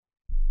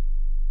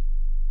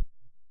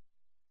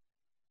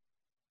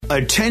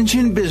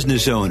Attention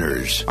business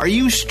owners. Are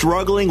you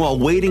struggling while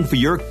waiting for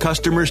your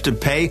customers to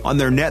pay on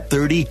their net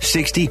 30,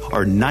 60,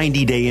 or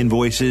 90-day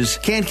invoices?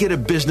 Can't get a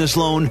business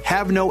loan?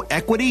 Have no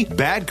equity?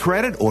 Bad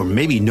credit? Or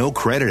maybe no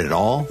credit at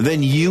all?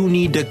 Then you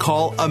need to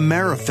call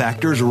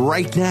AmeriFactors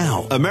right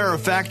now.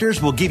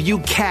 AmeriFactors will give you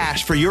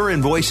cash for your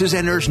invoices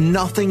and there's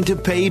nothing to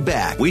pay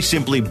back. We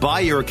simply buy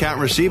your account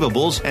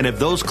receivables, and if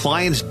those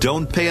clients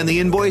don't pay on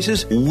the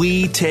invoices,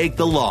 we take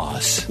the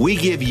loss. We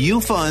give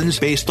you funds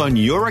based on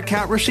your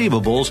account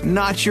receivables,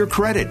 not your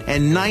credit.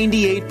 And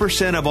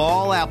 98% of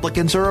all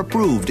applicants are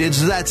approved.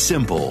 It's that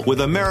simple. With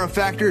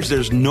AmeriFactors,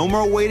 there's no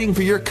more waiting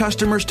for your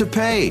customers to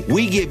pay.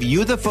 We give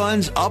you the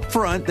funds up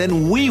front,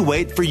 then we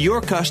wait for your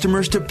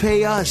customers to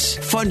pay us.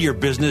 Fund your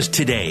business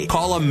today.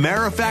 Call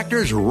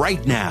AmeriFactors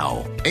right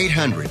now.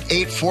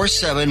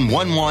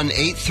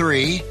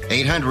 800-847-1183.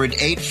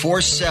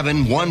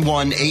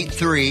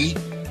 800-847-1183.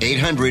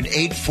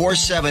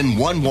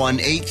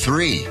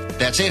 800-847-1183.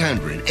 That's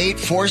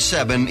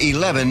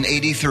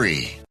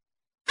 800-847-1183.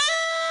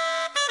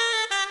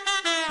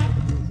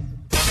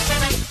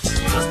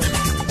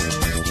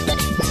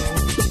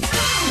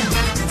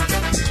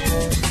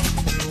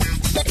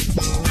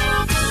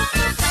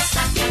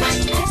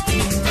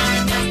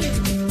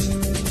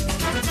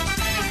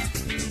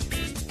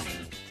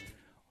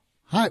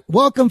 Hi,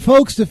 welcome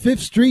folks to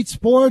Fifth Street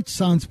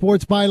Sports on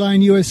Sports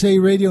Byline USA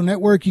Radio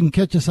Network. You can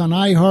catch us on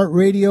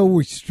iHeartRadio.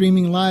 We're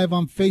streaming live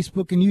on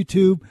Facebook and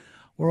YouTube.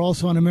 We're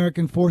also on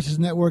American Forces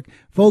Network.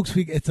 Folks,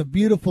 it's a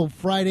beautiful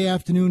Friday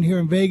afternoon here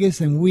in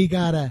Vegas, and we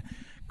got a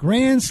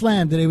grand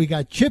slam today. We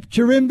got Chip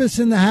Chirimbus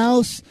in the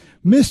house,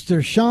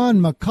 Mr. Sean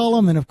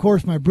McCollum, and, of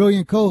course, my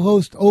brilliant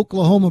co-host,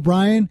 Oklahoma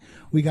Brian.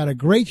 We got a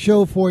great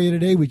show for you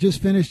today. We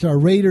just finished our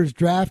Raiders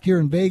draft here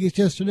in Vegas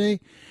yesterday.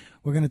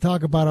 We're going to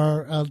talk about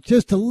our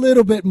just a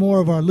little bit more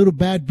of our little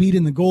bad beat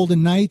in the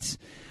Golden Knights.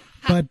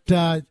 But,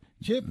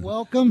 Chip,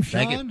 welcome.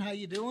 Sean, how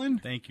you doing?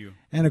 Thank you.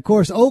 And, of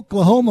course,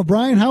 Oklahoma.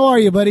 Brian, how are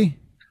you, buddy?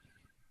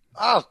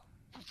 Oh,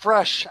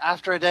 fresh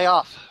after a day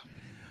off.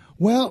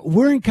 Well,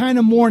 we're in kind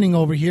of mourning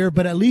over here,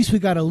 but at least we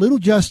got a little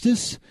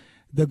justice.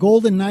 The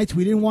Golden Knights,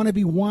 we didn't want to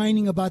be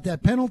whining about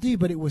that penalty,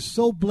 but it was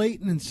so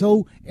blatant and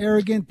so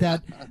arrogant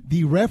that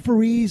the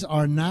referees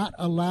are not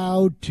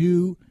allowed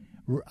to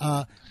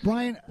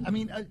Sean,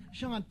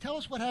 tell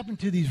us what happened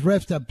to these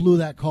refs that blew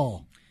that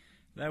call.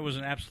 That was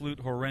an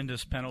absolute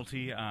horrendous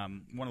penalty,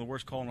 one of the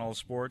worst calls in all the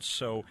sports.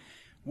 So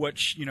what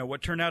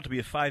turned out to be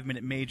a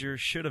 5-minute major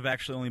should have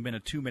actually only been a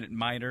 2-minute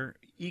minor.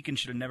 Eakin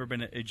should have never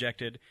been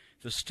ejected.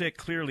 The stick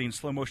clearly in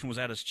slow motion was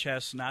at his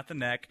chest, not the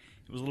neck.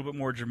 It was a little bit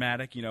more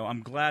dramatic.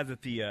 I'm glad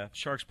that the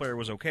Sharks player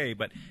was okay,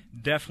 but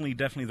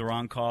definitely the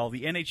wrong call.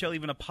 The NHL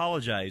even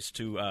apologized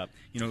to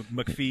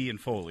McPhee and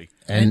Foley.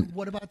 And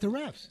what about the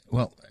refs?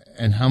 Well,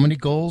 and how many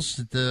goals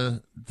did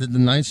the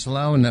Knights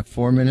allow in that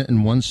 4-minute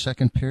and 1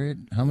 second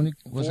period? How many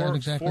was that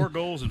exactly? 4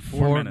 goals in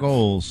 4 minutes. 4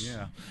 goals.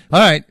 Yeah. All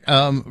right.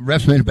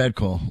 Refs made a bad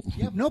call.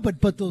 Yeah, no,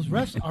 but those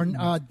refs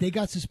are they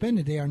got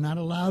suspended. They are not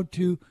allowed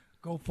to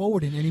go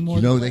forward in any more.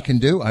 They can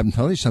do? I'm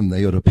telling you something.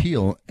 They ought to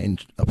appeal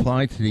and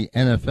apply to the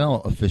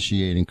NFL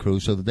officiating crew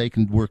so that they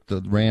can work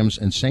the Rams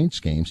and Saints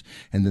games,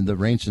 and then the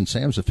Rams and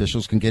Sam's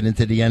officials can get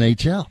into the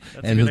NHL,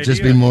 and it'll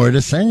just be more of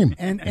the same.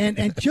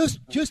 And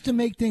just to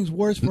make things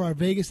worse for our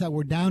Vegas that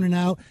we're down and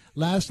out,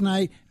 last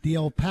night the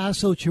El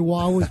Paso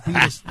Chihuahuas beat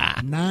us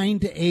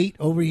 9-8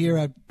 over here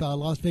at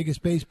Las Vegas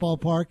Baseball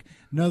Park.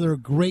 Another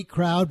great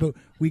crowd, but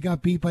we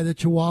got beat by the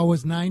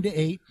Chihuahuas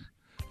 9-8.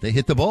 They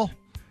hit the ball.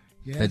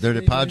 Yes, they're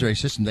the Padres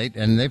system.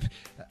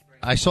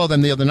 I saw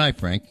them the other night,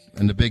 Frank.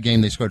 In the big game,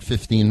 they scored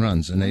 15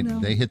 runs, and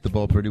they hit the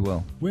ball pretty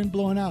well. Wind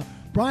blowing out.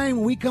 Brian,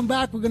 when we come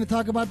back, we're going to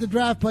talk about the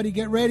draft, buddy.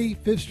 Get ready.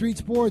 Fifth Street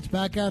Sports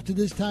back after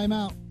this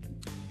timeout.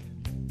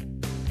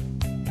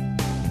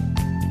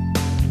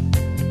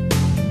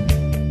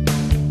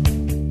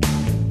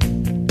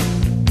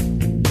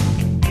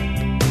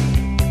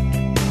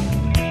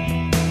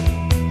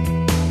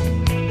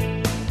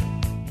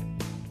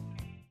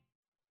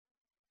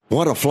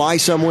 Want to fly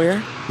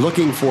somewhere?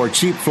 Looking for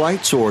cheap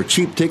flights or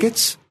cheap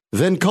tickets?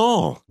 Then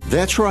call.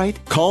 That's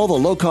right. Call the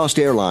low-cost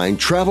airline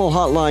travel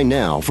hotline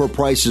now for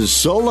prices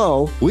so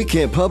low we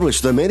can't publish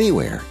them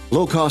anywhere.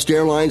 Low Cost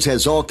Airlines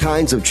has all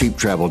kinds of cheap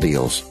travel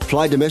deals.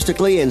 Fly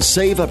domestically and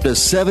save up to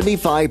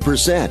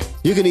 75%.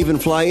 You can even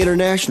fly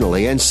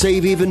internationally and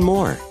save even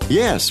more.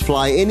 Yes,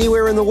 fly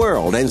anywhere in the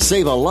world and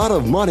save a lot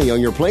of money on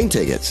your plane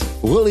tickets.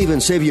 We'll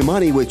even save you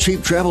money with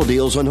cheap travel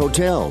deals on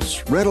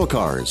hotels, rental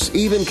cars,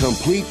 even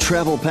complete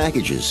travel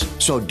packages.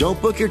 So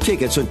don't book your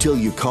tickets until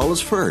you call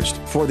us first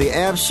for the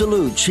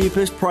absolute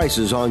cheapest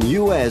prices on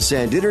U.S.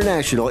 and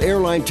international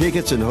airline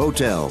tickets and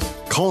hotels.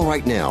 Call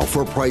right now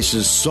for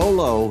prices so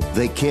low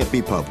they can't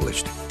be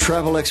published.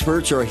 Travel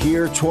experts are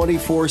here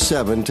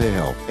 24/7 to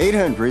help.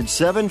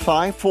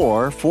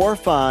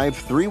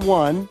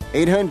 800-754-4531.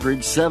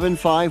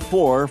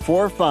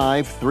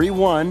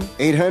 800-754-4531.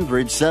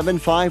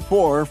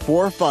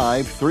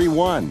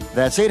 800-754-4531.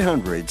 That's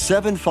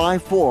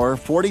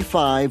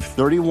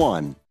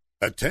 800-754-4531.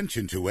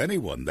 Attention to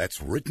anyone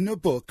that's written a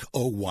book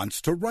or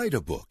wants to write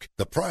a book.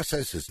 The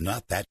process is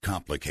not that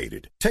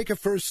complicated. Take a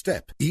first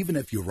step. Even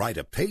if you write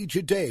a page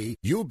a day,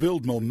 you'll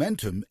build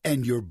momentum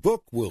and your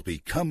book will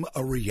become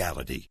a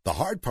reality. The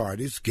hard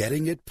part is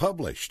getting it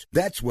published.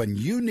 That's when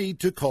you need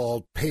to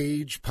call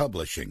Page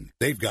Publishing.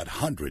 They've got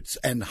hundreds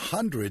and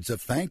hundreds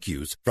of thank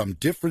yous from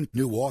different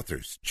new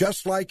authors,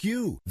 just like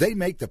you. They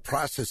make the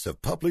process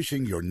of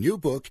publishing your new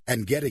book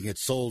and getting it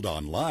sold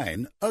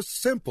online a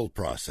simple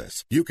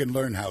process. You can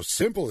learn how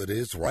simple it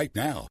is right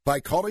now by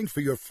calling for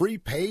your free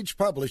Page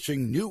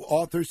Publishing New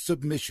Author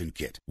Submission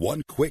Kit.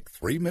 One quick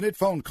 3-minute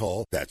phone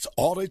call, that's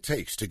all it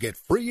takes to get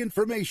free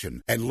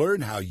information and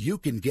learn how you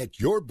can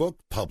get your book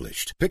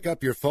published. Pick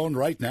up your phone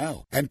right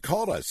now and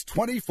call us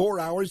 24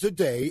 hours a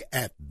day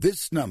at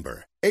this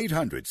number.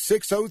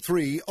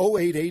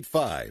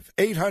 800-603-0885.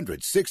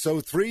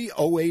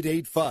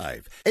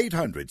 800-603-0885.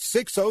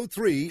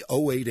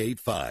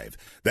 800-603-0885.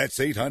 That's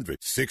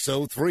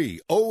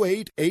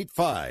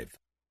 800-603-0885.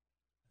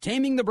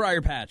 Taming the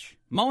briar patch,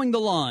 mowing the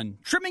lawn,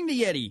 trimming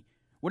the Yeti.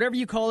 Whatever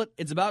you call it,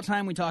 it's about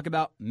time we talk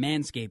about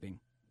manscaping.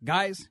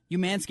 Guys, you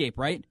manscape,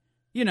 right?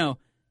 You know,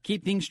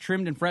 keep things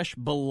trimmed and fresh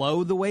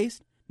below the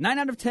waist. 9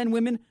 out of 10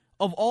 women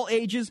of all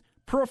ages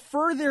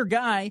prefer their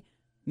guy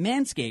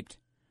manscaped.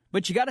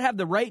 But you got to have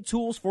the right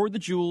tools for the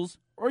jewels,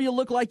 or you'll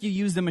look like you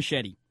used a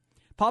machete.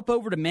 Pop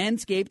over to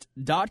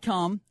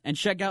manscaped.com and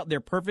check out their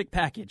perfect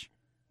package.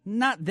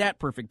 Not that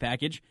perfect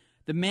package.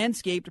 The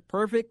Manscaped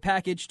Perfect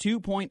Package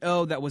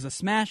 2.0 that was a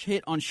smash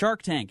hit on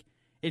Shark Tank.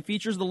 It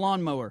features the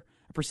lawnmower,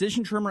 a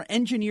precision trimmer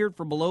engineered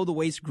for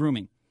below-the-waist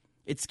grooming.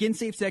 Its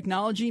skin-safe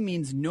technology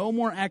means no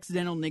more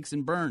accidental nicks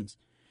and burns.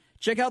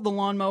 Check out the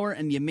lawnmower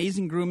and the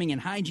amazing grooming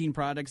and hygiene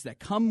products that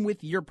come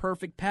with your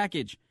perfect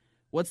package.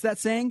 What's that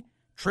saying?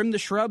 Trim the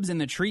shrubs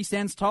and the tree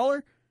stands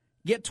taller?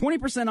 Get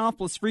 20% off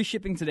plus free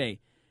shipping today.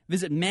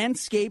 Visit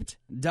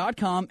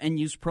manscaped.com and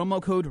use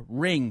promo code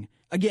RING.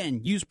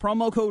 Again, use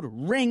promo code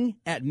RING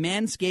at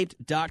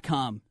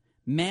manscaped.com.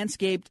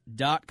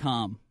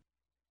 Manscaped.com.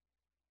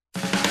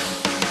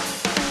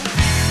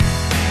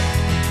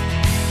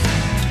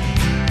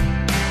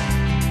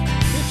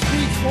 Fifth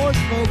Street Sports,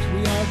 folks,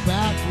 we are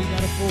back. We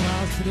got a full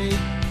house today.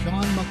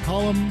 Sean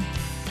McCollum,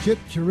 Chip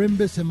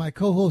Chirimbus, and my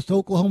co-host,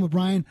 Oklahoma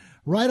Brian.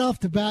 Right off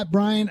the bat,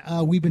 Brian,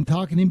 we've been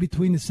talking in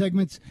between the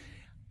segments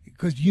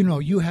because, you know,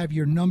 you have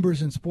your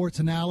numbers and sports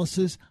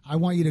analysis. I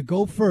want you to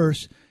go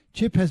first.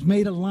 Chip has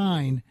made a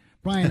line.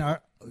 Brian,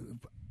 are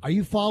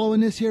you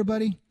following this here,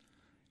 buddy?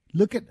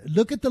 Look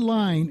at the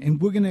line, and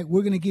we're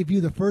gonna give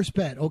you the first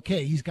bet.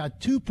 Okay, he's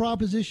got 2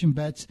 proposition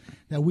bets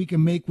that we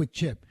can make with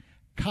Chip.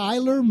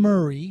 Kyler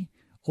Murray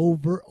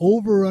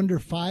over under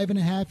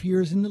 5.5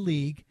 years in the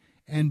league,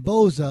 and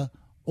Boza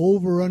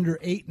over under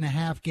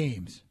 8.5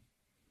 games.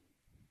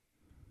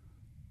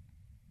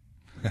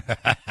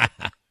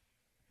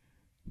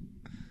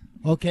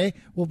 Okay.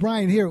 Well,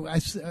 Brian, here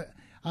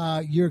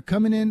you're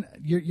coming in.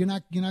 You're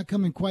not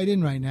coming quite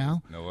in right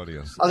now. No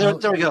audio. Oh, there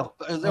we go.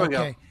 There we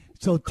go.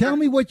 So tell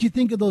me what you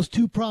think of those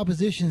 2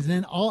 propositions,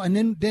 and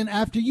then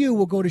after you,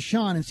 we'll go to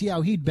Sean and see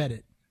how he'd bet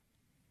it.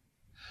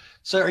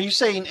 So are you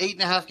saying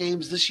 8.5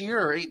 games this year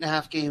or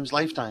 8.5 games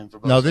lifetime for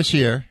both? No, this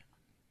year.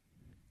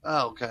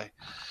 Oh, okay.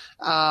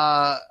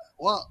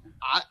 Well,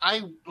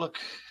 I look.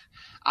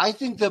 I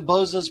think that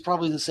Boza's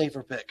probably the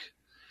safer pick,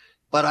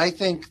 but I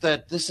think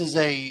that this is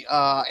a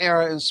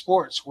era in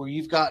sports where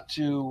you've got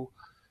to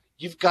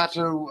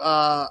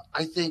I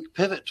think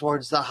pivot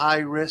towards the high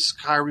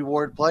risk, high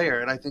reward player,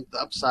 and I think the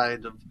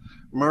upside of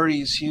Murray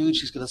is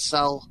huge. He's going to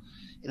sell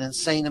an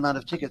insane amount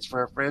of tickets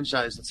for a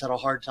franchise that's had a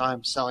hard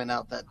time selling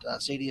out that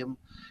stadium.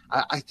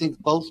 I think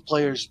both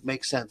players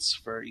make sense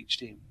for each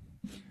team.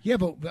 Yeah,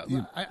 but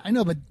I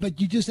know,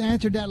 but you just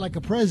answered that like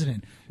a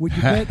president. Would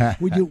you bet?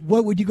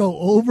 What would you go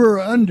over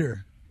or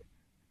under?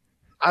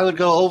 I would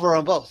go over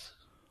on both.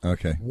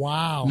 Okay.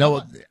 Wow.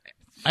 No,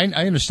 I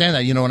understand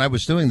that. You know, when I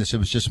was doing this, it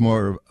was just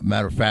more a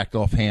matter of fact,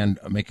 offhand,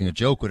 making a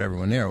joke with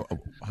everyone there.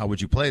 How would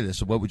you play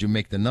this? Or what would you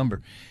make the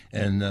number?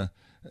 And the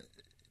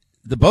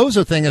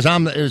Bozo thing is,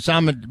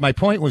 my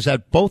point was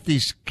that both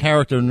these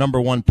character number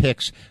 1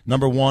 picks,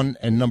 number 1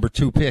 and number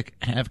 2 pick,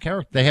 have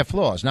character. They have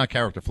flaws, not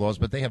character flaws,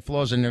 but they have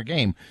flaws in their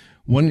game.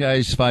 One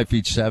guy's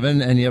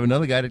 5'7", and you have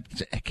another guy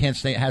that can't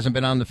stay, hasn't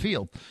been on the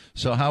field.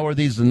 So how are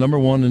these the number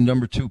 1 and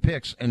number 2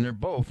 picks? And they're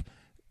both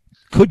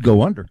could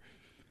go under.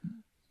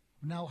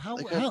 Now,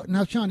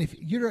 now, Sean, if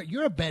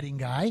you're a betting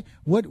guy,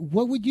 what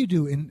would you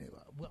do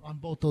on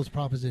both those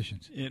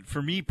propositions?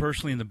 For me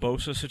personally, in the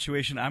Bosa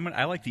situation,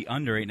 I like the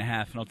under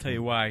 8.5, and I'll tell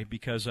you why.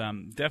 Because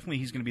definitely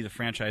he's going to be the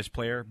franchise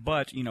player,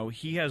 but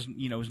he has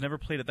has never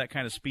played at that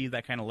kind of speed,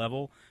 that kind of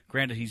level.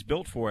 Granted, he's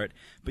built for it,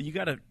 but you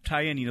got to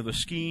tie in the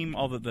scheme,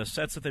 all the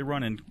sets that they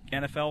run in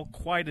NFL.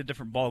 Quite a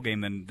different ball game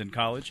than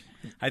college.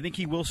 I think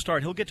he will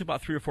start. He'll get to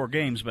about 3 or 4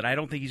 games, but I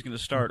don't think he's going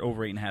to start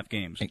over 8.5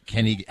 games.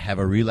 Can he have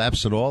a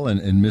relapse at all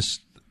and miss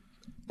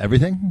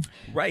everything.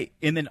 Right.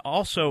 And then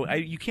also,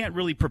 you can't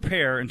really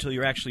prepare until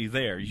you're actually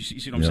there. You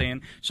see what I'm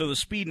saying? So the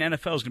speed in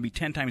NFL is going to be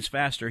 10 times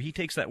faster. He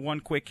takes that one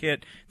quick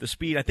hit, the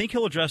speed. I think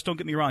he'll adjust. Don't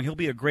get me wrong. He'll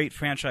be a great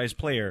franchise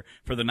player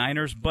for the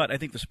Niners, but I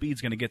think the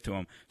speed's going to get to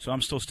him. So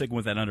I'm still sticking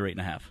with that under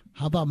 8.5.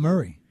 How about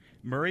Murray?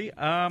 Murray?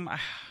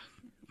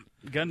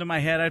 Gun to my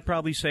head, I'd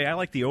probably say I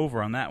like the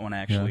over on that one,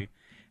 actually.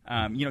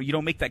 You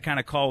don't make that kind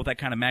of call with that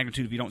kind of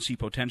magnitude if you don't see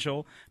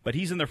potential. But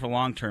he's in there for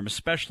long term,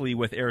 especially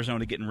with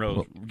Arizona getting rid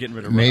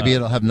of. Maybe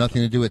it'll have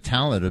nothing to do with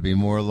talent. It'll be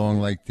more along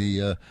like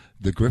the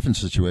Griffin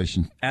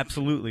situation.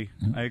 Absolutely,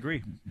 I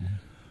agree.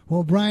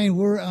 Well, Brian,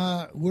 we're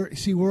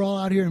all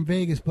out here in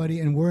Vegas, buddy,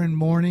 and we're in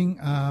mourning.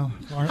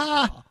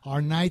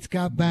 Our Knights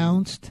got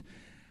bounced,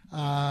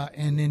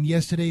 and then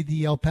yesterday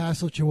the El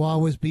Paso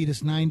Chihuahuas beat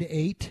us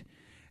 9-8.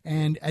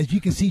 And as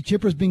you can see,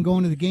 Chipper's been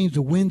going to the games.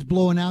 The wind's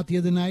blowing out the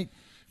other night,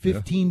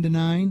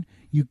 15-9.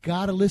 You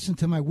got to listen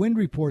to my wind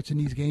reports in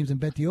these games and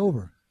bet the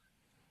over.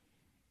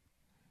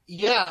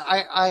 Yeah,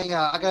 I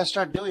got to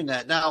start doing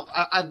that. Now,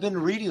 I've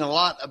been reading a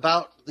lot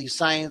about the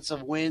science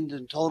of wind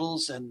and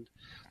totals, and,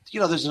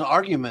 there's an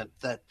argument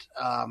that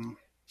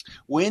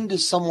wind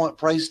is somewhat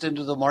priced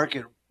into the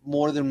market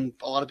more than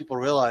a lot of people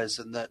realize,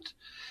 and that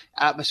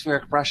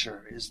atmospheric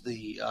pressure is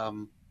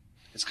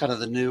it's kind of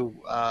the new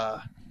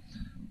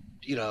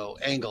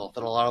angle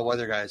that a lot of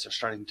weather guys are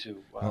starting to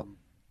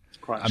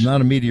crunch. I'm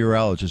not a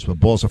meteorologist, but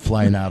balls are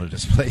flying out of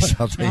this place.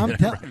 I'll tell you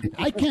that.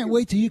 I can't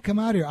wait till you come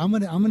out here. I'm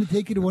gonna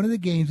take you to one of the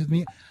games with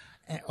me.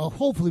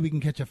 Hopefully we can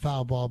catch a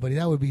foul ball, buddy.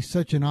 That would be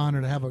such an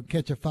honor to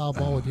catch a foul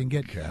ball with you and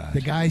get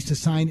the guys to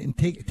sign it and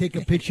take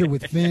a picture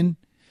with Finn.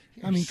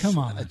 I mean, come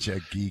on. Such a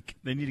geek.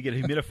 They need to get a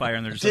humidifier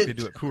in there just like they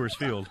do at Coors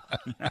Field.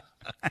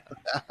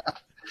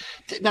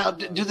 Now,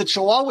 do the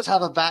Chihuahuas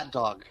have a bat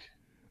dog?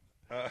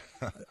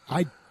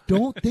 I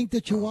don't think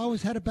the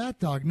Chihuahuas had a bat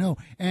dog, no.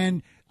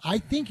 And I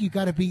think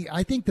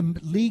I think the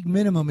league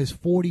minimum is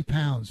 40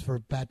 pounds for a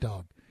bat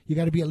dog. You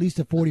got to be at least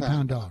a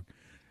 40-pound dog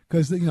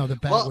because, the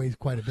bat weighs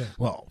quite a bit.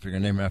 Well, if you're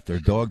going to name it after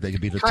a dog, they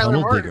could be the Kyler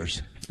tunnel Murray.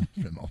 diggers.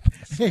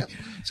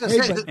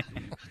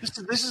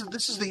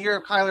 This is the year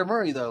of Kyler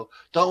Murray, though.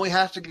 Don't we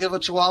have to give a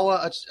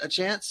Chihuahua a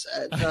chance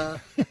at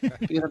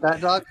being a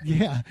bat dog?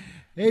 Yeah.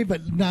 Hey,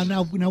 but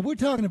now we're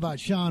talking about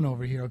Sean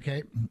over here,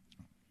 okay?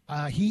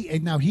 He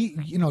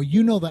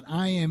that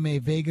I am a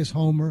Vegas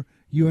homer,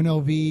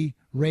 UNLV,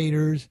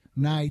 Raiders,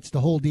 Knights,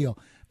 the whole deal.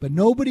 But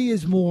nobody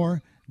is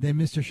more than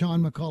Mr.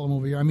 Sean McCollum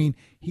over here. I mean,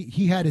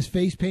 he had his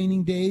face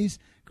painting days,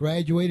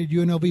 graduated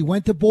UNLV,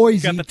 went to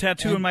Boise. Got the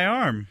tattoo in my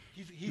arm.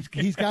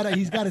 He's got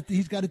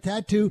a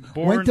tattoo.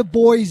 Born, went to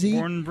Boise,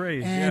 born and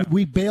raised, and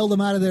we bailed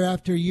him out of there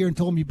after a year and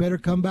told him you better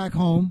come back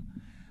home.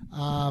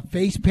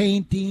 Face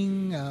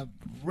painting,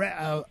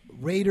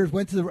 Raiders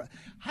went to the.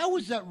 How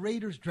was that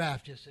Raiders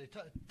draft yesterday?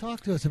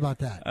 Talk to us about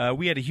that.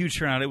 We had a huge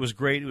turnout. It was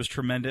great. It was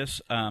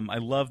tremendous. I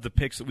love the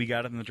picks that we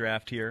got in the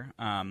draft here.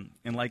 And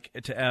like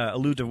to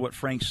allude to what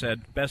Frank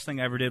said, best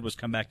thing I ever did was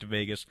come back to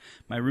Vegas.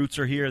 My roots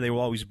are here. They will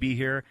always be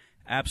here.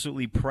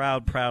 Absolutely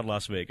proud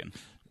Las Vegan.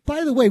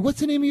 By the way,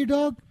 what's the name of your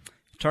dog?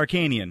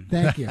 Tarkanian.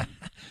 Thank you.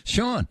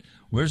 Sean,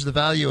 where's the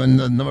value in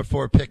the number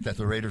 4 pick that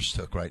the Raiders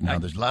took right now?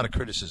 There's a lot of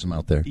criticism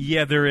out there.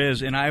 Yeah, there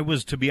is. And I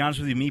was, to be honest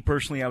with you, me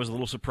personally, I was a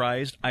little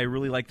surprised. I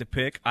really liked the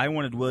pick. I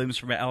wanted Williams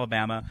from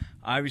Alabama.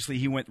 Obviously,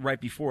 he went right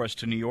before us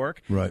to New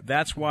York. Right.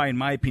 That's why, in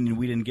my opinion,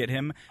 we didn't get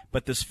him.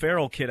 But this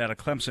Farrell kid out of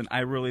Clemson, I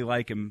really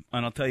like him.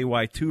 And I'll tell you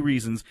why. 2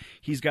 reasons.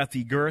 He's got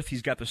the girth.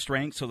 He's got the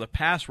strength. So the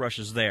pass rush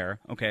is there.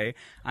 Okay.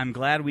 I'm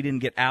glad we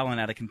didn't get Allen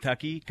out of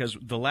Kentucky because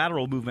the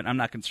lateral movement I'm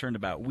not concerned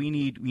about. We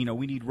need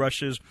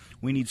rushes.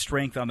 We need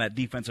strength on that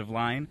defensive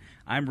line.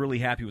 I'm really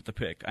happy with the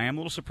pick. I am a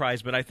little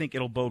surprised, but I think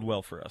it'll bode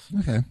well for us.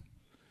 Okay.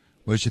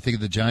 What did you think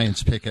of the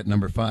Giants pick at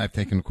number 5,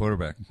 taking a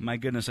quarterback? My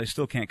goodness, I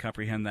still can't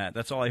comprehend that.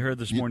 That's all I heard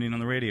this morning on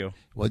the radio.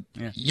 Well,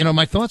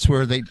 my thoughts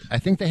were I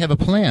think they have a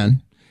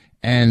plan,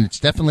 and it's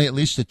definitely at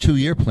least a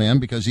 2-year plan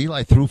because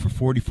Eli threw for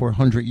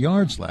 4,400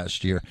 yards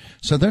last year.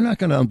 So they're not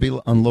going to be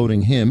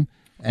unloading him.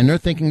 And they're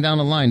thinking down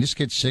the line, this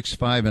kid's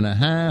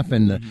 6'5.5",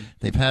 and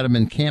they've had him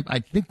in camp. I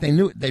think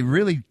they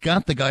really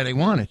got the guy they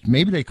wanted.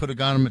 Maybe they could have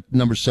got him at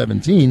number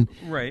 17.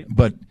 Right.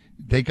 But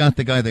they got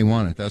the guy they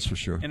wanted, that's for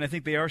sure. And I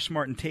think they are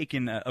smart in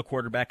taking a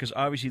quarterback because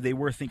obviously they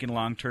were thinking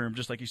long-term,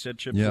 just like you said,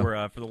 Chip,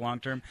 for the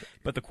long-term.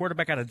 But the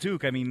quarterback out of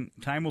Duke, I mean,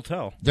 time will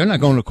tell. They're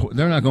not going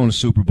to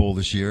Super Bowl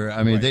this year.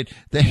 I mean, right.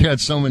 they had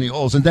so many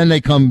holes. And then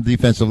they come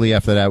defensively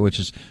after that, which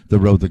is the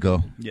road to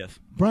go. Yes.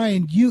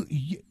 Brian, you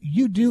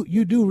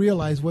do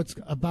realize what's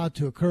about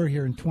to occur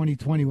here in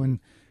 2020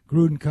 when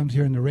Gruden comes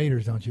here in the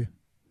Raiders, don't you?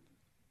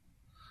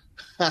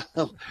 I'm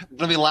going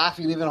to be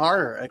laughing even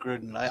harder at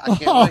Gruden. I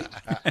can't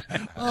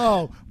wait.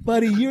 Oh,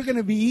 buddy, you're going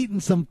to be eating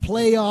some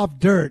playoff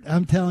dirt.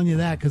 I'm telling you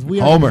that because we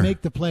are going to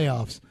make the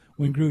playoffs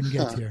when Gruden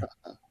gets here.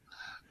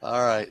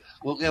 All right.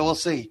 Well, yeah, we'll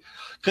see.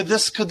 Could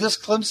this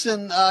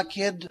Clemson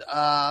kid,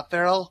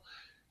 Farrell,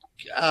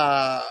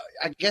 I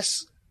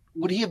guess,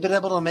 would he have been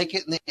able to make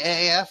it in the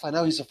AAF? I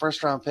know he's a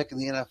first-round pick in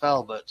the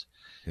NFL, but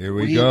Here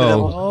we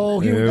go. Oh,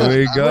 here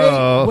we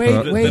go. Wait,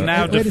 The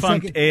now wait a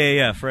defunct second.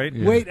 AAF, right?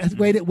 Yeah. Wait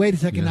a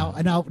second.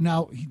 Yeah.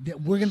 Now,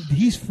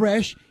 he's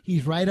fresh.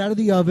 He's right out of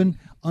the oven,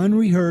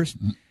 unrehearsed.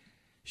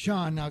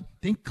 Sean, now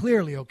think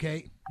clearly,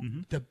 okay?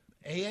 Mm-hmm. The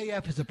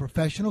AAF is a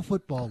professional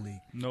football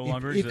league. No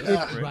longer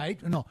exists. Right?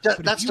 No.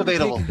 That's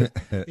debatable.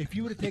 If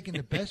you would have taken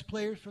the best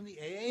players from the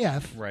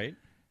AAF Right.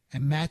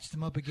 and matched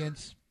them up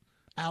against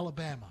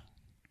Alabama.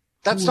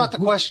 That's not the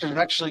question,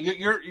 actually.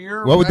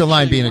 You're What would the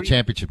line actually be in a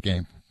championship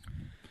game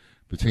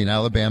between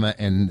Alabama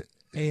and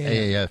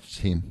AAF's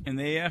team? In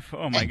the AAF,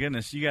 oh my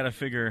goodness, you got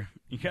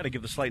to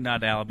give the slight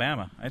nod to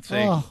Alabama. I'd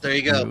say, There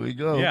you go. Here we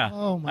go. yeah,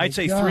 Oh, my I'd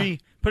say God. 3.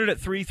 Put it at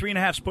 3,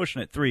 3.5's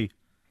pushing it 3.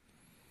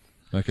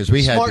 Because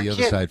we had Smart the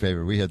other kid. side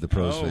favorite. We had the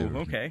pros Oh, favorite.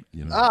 okay.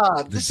 You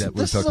know, This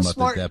we're is talking a about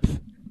smart. the depth.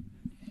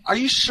 Are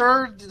you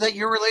sure that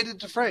you're related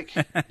to Frank?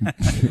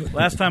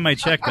 Last time I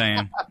checked, I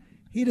am.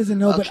 He doesn't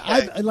know, but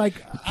Okay.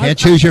 Can't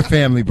choose your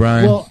family,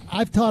 Brian. Well,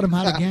 I've taught him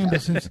how to gamble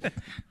since.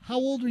 How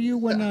old were you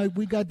when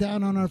we got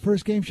down on our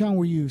first game, Sean?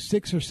 Were you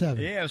 6 or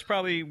 7? Yeah, it was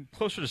probably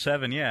closer to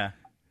 7. Yeah.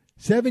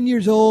 7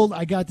 years old.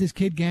 I got this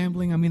kid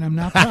gambling. I mean, I'm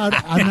not proud.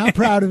 I'm not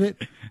proud of it.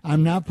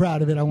 I'm not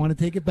proud of it. I want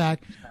to take it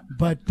back.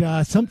 But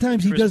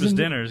sometimes he Christmas doesn't.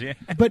 dinners, yeah.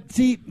 But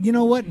see, you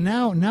know what?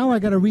 Now I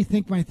got to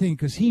rethink my thing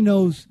because he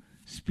knows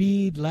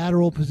speed,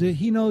 lateral position.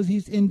 He knows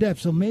he's in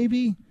depth. So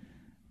maybe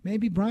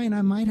Brian,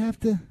 I might have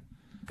to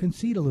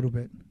concede a little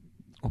bit.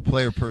 Well,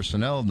 player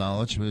personnel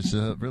knowledge was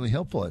really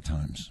helpful at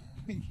times.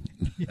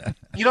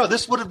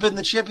 This would have been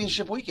the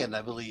championship weekend,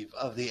 I believe,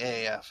 of the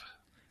AAF.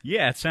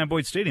 Yeah, at Sam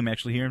Boyd Stadium,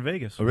 actually, here in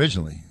Vegas.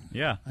 Originally.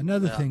 Yeah.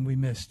 Another thing we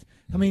missed.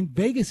 I mean,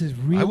 Vegas is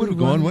really. I would have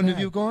gone. Wouldn't have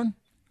you gone?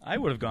 I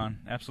would have gone,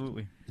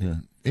 absolutely. Yeah.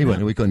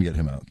 Anyway, we couldn't get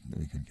him out.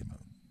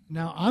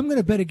 Now, I'm going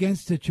to bet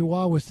against the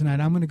Chihuahuas tonight.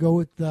 I'm going to go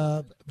with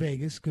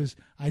Vegas because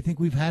I think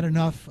we've had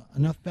enough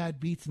bad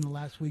beats in the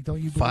last week.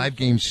 Don't you believe?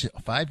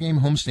 5-game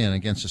homestand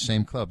against the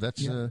same club.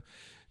 That's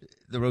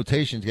the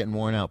rotation's getting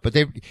worn out. But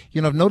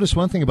I've noticed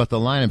one thing about the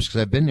lineups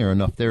because I've been there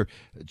enough. They're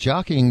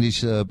jockeying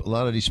these a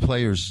lot of these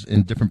players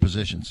in different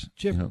positions.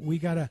 Chip, we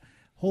got to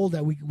hold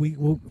that.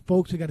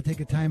 Folks, we got to take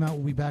a timeout.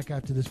 We'll be back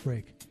after this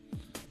break.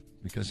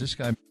 Because this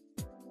guy.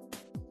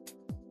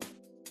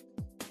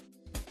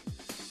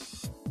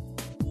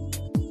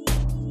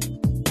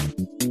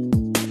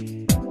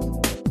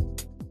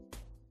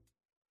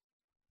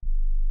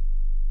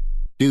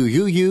 Do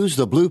you use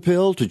the blue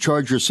pill to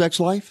charge your sex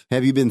life?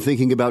 Have you been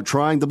thinking about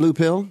trying the blue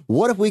pill?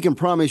 What if we can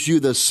promise you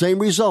the same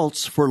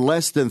results for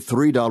less than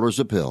 $3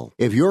 a pill?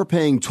 If you're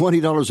paying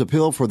 $20 a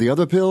pill for the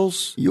other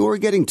pills, you're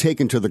getting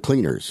taken to the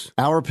cleaners.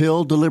 Our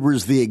pill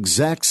delivers the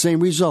exact same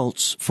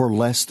results for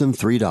less than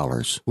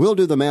 $3. We'll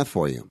do the math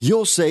for you.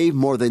 You'll save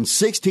more than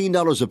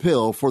 $16 a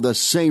pill for the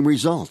same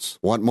results.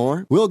 Want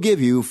more? We'll give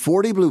you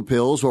 40 blue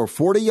pills or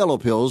 40 yellow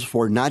pills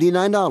for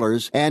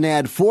 $99 and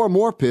add 4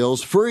 more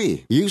pills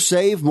free. You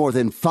save more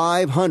than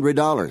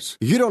 $500.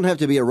 You don't have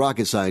to be a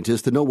rocket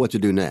scientist to know what to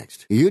do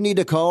next. You need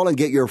to call and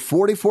get your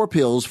 44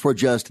 pills for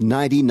just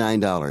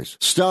 $99.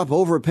 Stop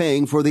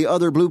overpaying for the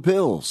other blue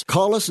pills.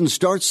 Call us and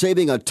start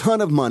saving a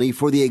ton of money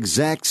for the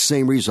exact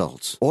same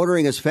results.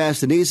 Ordering is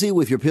fast and easy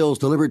with your pills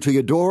delivered to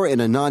your door in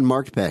a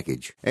non-marked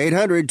package.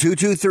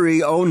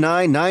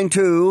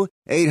 800-223-0992.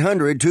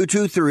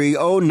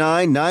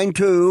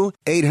 800-223-0992.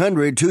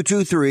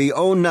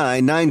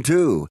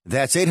 800-223-0992.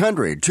 That's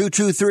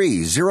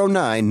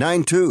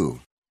 800-223-0992.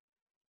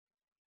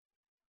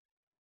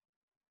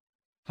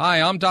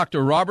 Hi, I'm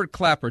Dr. Robert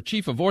Clapper,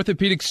 Chief of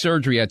Orthopedic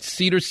Surgery at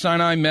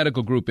Cedars-Sinai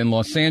Medical Group in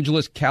Los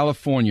Angeles,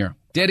 California.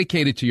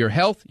 Dedicated to your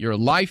health, your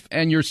life,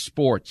 and your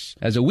sports.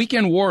 As a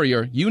weekend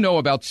warrior, you know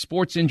about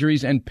sports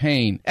injuries and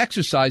pain.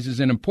 Exercise is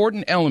an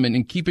important element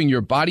in keeping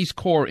your body's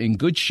core in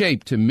good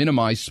shape to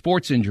minimize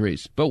sports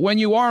injuries. But when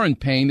you are in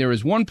pain, there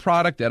is one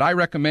product that I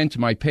recommend to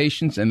my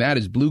patients, and that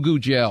is Blue Goo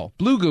Gel.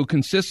 Blue Goo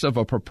consists of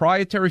a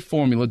proprietary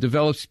formula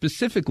developed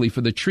specifically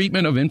for the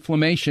treatment of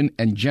inflammation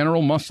and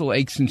general muscle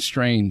aches and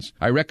strains.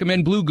 I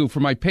recommend Blue Goo for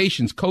my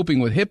patients coping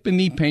with hip and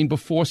knee pain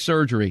before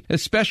surgery,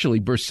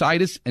 especially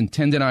bursitis and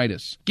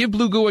tendinitis. Give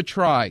Blue Goo a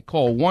try.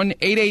 Call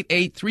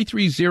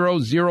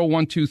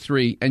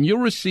 1-888-330-0123 and you'll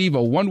receive a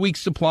 1-week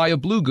supply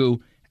of Blue Goo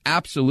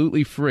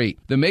absolutely free.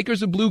 The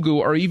makers of Blue Goo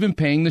are even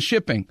paying the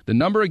shipping. The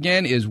number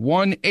again is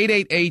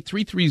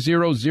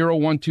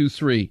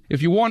 1-888-330-0123.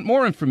 If you want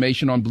more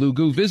information on Blue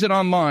Goo, visit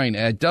online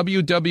at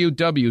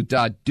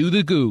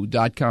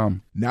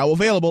www.dothegoo.com. Now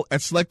available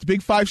at select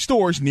Big 5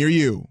 stores near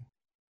you.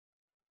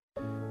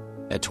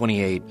 At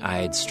 28, I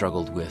had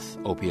struggled with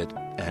opiate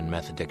and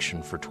meth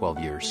addiction for 12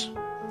 years.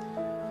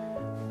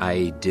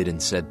 I did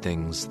and said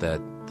things that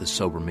the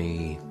sober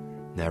me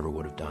never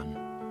would have done.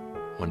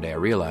 One day I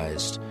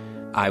realized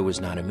I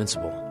was not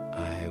invincible.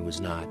 I was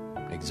not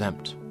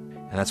exempt.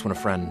 And that's when a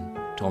friend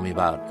told me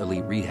about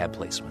Elite Rehab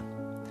Placement.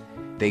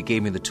 They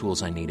gave me the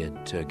tools I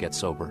needed to get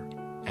sober,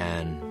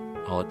 and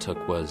all it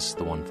took was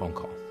the one phone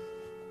call.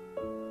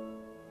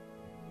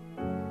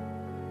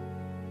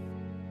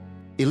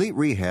 Elite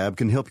Rehab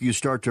can help you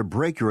start to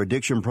break your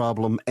addiction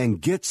problem and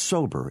get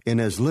sober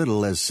in as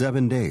little as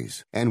 7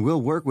 days. And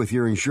we'll work with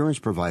your insurance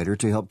provider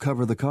to help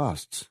cover the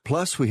costs.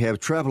 Plus, we have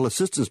travel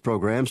assistance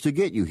programs to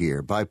get you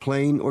here by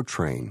plane or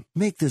train.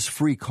 Make this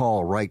free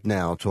call right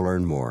now to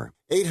learn more.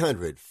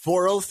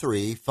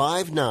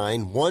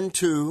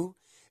 800-403-5912.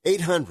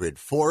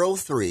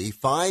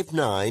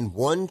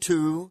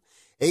 800-403-5912.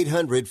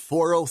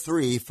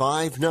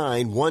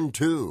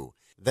 800-403-5912.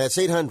 That's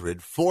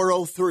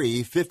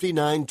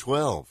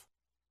 800-403-5912.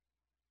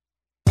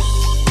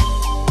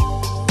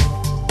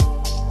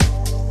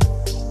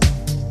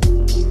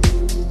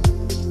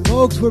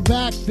 Folks, we're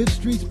back. Fifth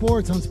Street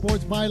Sports on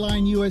Sports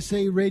Byline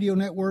USA Radio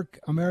Network,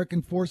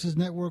 American Forces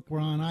Network. We're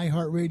on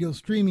iHeartRadio,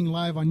 streaming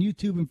live on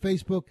YouTube and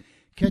Facebook.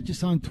 Catch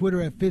us on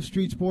Twitter at Fifth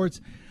Street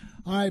Sports.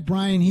 All right,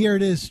 Brian, here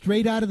it is,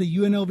 straight out of the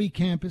UNLV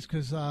campus,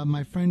 because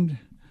my friend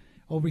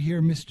over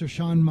here, Mr.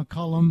 Sean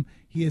McCollum,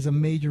 he is a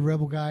major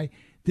Rebel guy.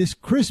 This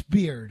Chris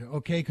Beard,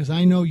 okay, because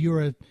I know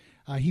you're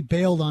he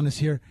bailed on us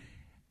here.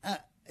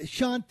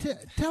 Sean,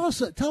 tell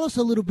us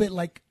a little bit,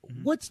 like,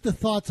 what's the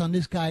thoughts on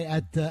this guy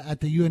at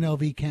the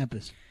UNLV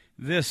campus?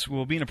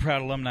 Being a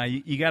proud alumni,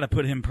 you got to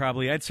put him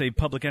probably, I'd say,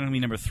 public enemy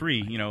number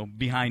 3,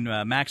 behind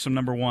Maxim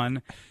number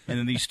 1, and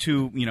then these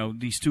two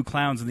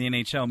clowns in the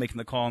NHL making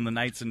the call in the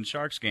Knights and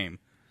Sharks game.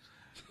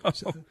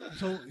 So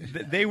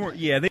they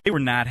were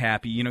not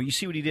happy. You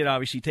see what he did.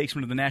 Obviously, he takes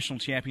them to the national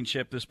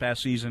championship this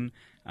past season.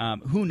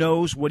 Who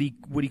knows what he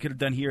could have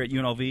done here at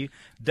UNLV?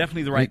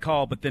 Definitely the right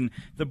call. But then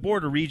the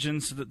Board of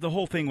Regents, the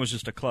whole thing was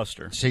just a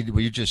cluster. See,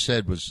 what you just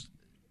said was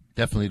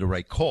definitely the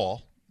right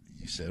call.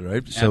 You said,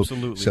 right?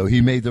 Absolutely. So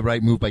he made the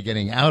right move by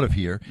getting out of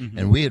here. Mm-hmm.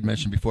 And we had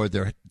mentioned before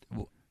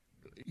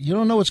you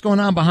don't know what's going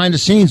on behind the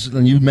scenes,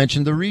 and you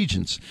mentioned the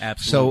Regents.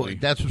 Absolutely. So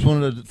that's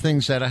one of the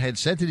things that I had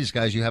said to these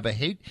guys. You have a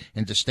hate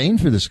and disdain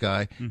for this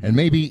guy, and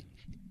maybe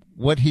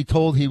what he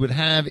told he would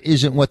have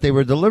isn't what they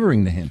were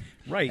delivering to him.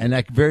 Right. And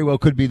that very well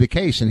could be the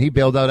case, and he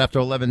bailed out after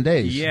 11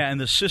 days. Yeah, and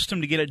the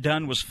system to get it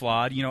done was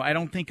flawed. I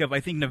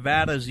think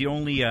Nevada is the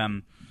only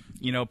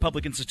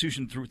public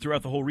institution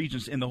throughout the whole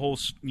regions in the whole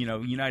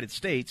United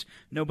States.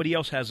 Nobody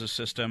else has a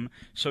system.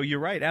 So you're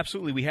right,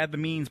 absolutely. We had the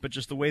means, but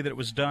just the way that it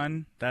was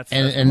done, that's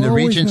the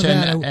Regents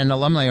and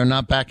alumni are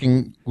not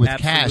backing with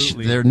cash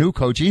their new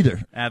coach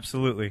either.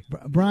 Absolutely.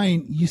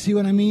 Brian, you see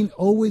what I mean?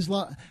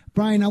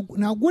 Brian,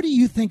 now what do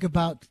you think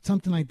about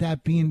something like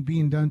that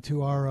being done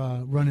to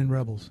our running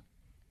Rebels?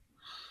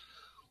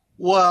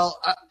 Well,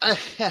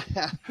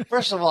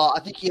 first of all, I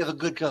think you have a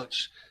good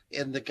coach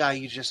in the guy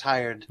you just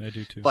hired. I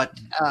do too. But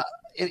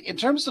in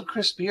terms of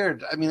Chris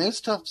Beard, I mean, it's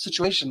a tough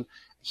situation.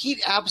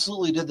 He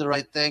absolutely did the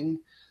right thing.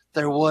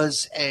 There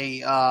was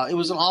it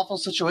was an awful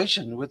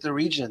situation with the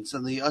Regents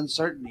and the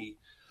uncertainty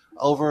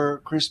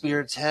over Chris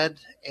Beard's head.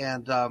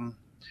 And,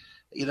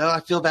 I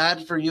feel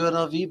bad for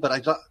UNLV, but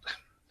I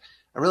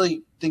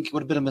really think it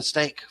would have been a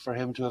mistake for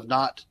him to have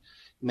not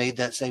made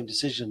that same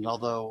decision,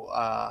 although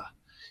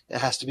it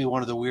has to be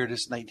one of the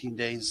weirdest 19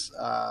 days,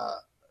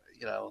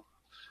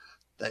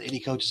 that any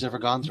coach has ever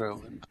gone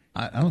through.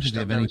 I don't think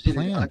they have any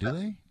plan, do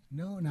they?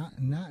 No, not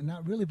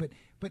really. But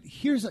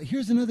here's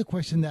another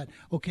question that,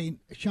 okay,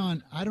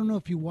 Sean, I don't know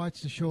if you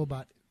watched the show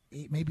about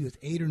maybe it was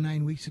 8 or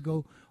 9 weeks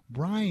ago.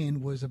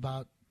 Brian was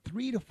about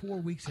 3 to 4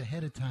 weeks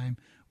ahead of time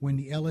when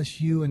the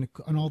LSU and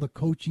all the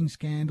coaching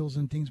scandals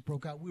and things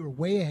broke out. We were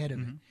way ahead of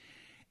it.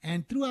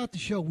 And throughout the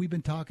show, we've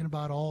been talking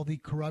about all the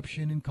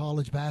corruption in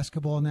college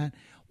basketball and that.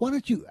 Why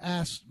don't you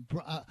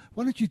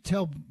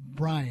tell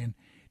Brian,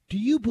 do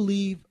you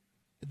believe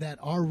that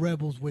our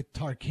Rebels with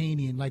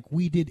Tarkanian, like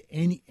we did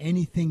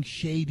anything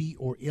shady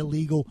or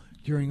illegal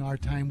during our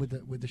time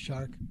with the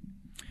Shark?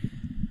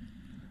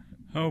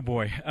 Oh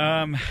boy,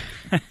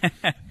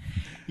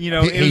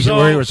 He's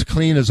where he was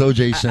clean as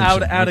O.J.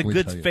 Simpson. Out of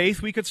good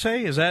faith, we could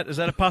say. Is that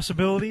a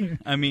possibility?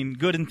 I mean,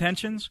 good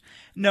intentions?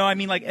 No, I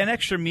mean, like an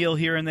extra meal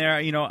here and there.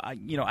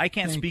 I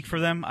can't speak for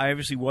them. I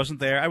obviously wasn't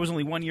there. I was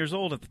only 1 year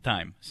old at the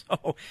time.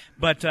 So,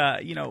 but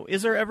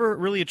is there ever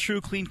really a true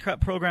clean cut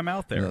program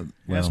out there?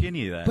 Ask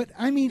any of that. But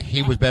I mean,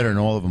 he was better than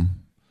all of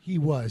them. He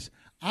was.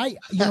 Ask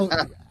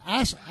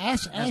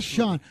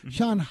Sean.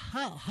 Sean,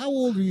 how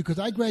old are you? Because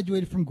I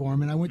graduated from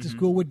Gorman. I went to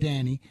school with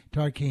Danny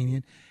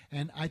Tarkanian.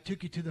 And I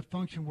took you to the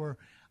function where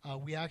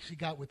we actually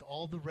got with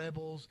all the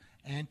Rebels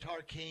and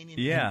Tarkanian.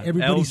 Yeah, and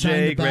everybody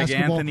signed the Greg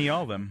basketball. Anthony,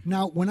 all of them.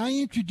 Now, when I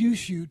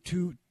introduced you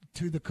to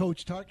the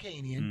coach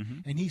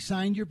Tarkanian, and he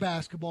signed your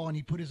basketball and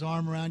he put his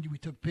arm around you, we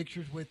took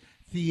pictures with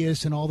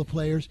Theus and all the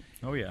players.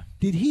 Oh, yeah.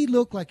 Did he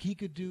look like he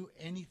could do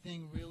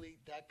anything really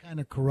that kind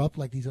of corrupt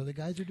like these other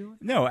guys are doing?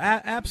 No,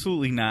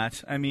 absolutely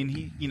not. I mean,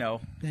 he,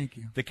 Thank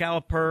you. The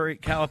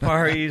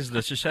Caliparis, the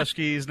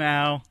Krzyzewskis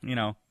now,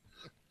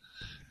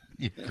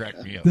 You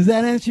crack me up. Does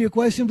that answer your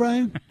question,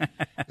 Brian?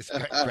 It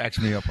cracks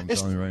me up, I'm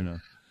telling you right now.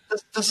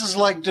 This is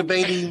like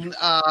debating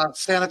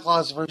Santa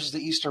Claus versus the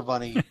Easter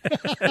Bunny.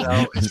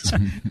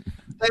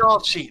 They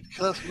all cheat.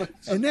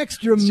 An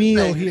extra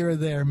meal here or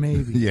there,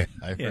 maybe. Yeah,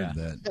 I've heard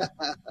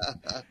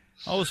that.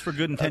 Always for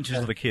good intentions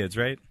of the kids,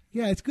 right?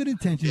 Yeah, it's good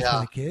intentions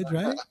for the kids,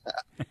 right?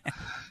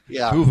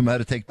 Yeah. Two of them had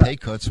to take pay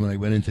cuts when they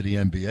went into the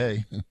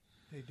NBA.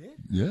 They did?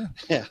 Yeah.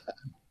 Yeah.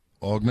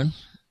 Augman.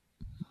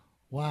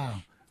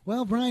 Wow.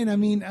 Well, Brian, I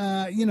mean,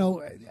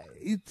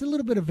 it's a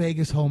little bit of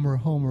Vegas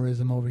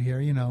homerism over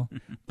here,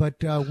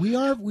 but we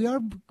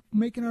are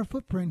making our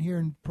footprint here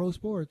in pro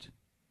sports.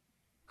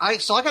 I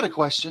got a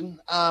question.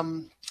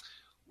 Sean,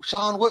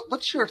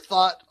 what's your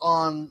thought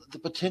on the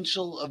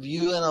potential of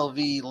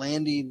UNLV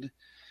landing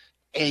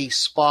a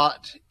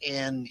spot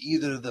in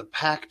either the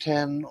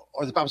Pac-10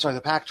 or the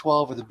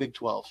Pac-12 or the Big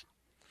 12?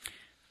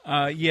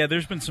 Yeah,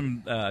 there's been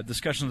some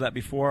discussions of that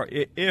before.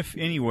 If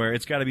anywhere,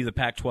 it's got to be the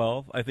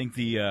Pac-12. I think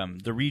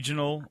the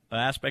regional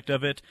aspect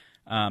of it,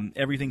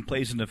 everything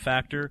plays into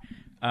factor.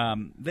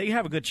 They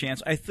have a good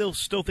chance. I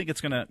still think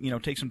it's going to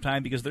take some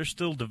time because they're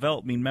still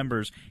developing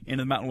members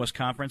into the Mountain West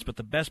Conference. But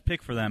the best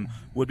pick for them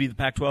would be the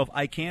Pac-12.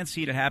 I can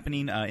see it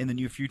happening in the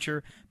near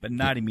future, but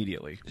not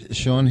immediately.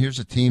 Sean, here's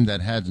a team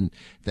that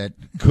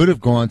could have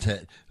gone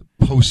to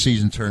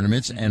postseason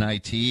tournaments,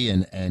 NIT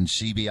and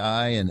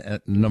CBI and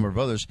a number of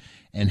others,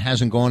 and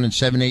hasn't gone in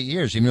 7-8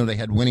 years, even though they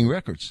had winning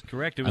records.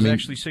 Correct. It was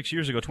actually 6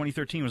 years ago.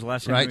 2013 was the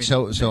last time. Right.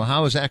 So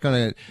how is that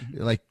going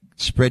to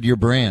spread your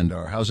brand,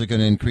 or how's it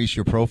going to increase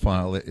your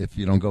profile if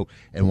you don't go?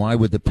 And why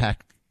would the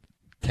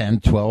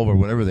Pac-10, 12, or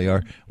whatever they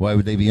are? Why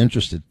would they be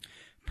interested?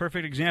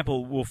 Perfect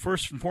example. Well,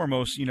 first and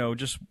foremost,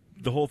 just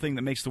the whole thing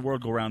that makes the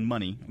world go around,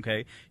 money.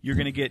 Okay, you're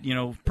going to get,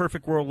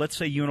 perfect world. Let's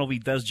say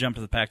UNLV does jump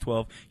to the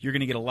Pac-12. You're going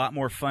to get a lot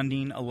more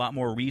funding, a lot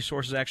more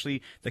resources.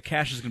 Actually, the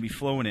cash is going to be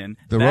flowing in.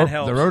 That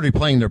helps. They're already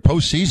playing their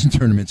postseason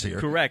tournaments here.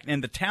 Correct,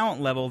 and the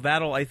talent level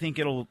I think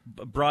it'll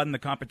broaden the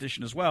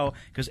competition as well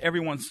because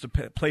everyone wants to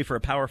play for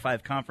a Power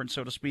 5 conference,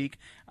 so to speak.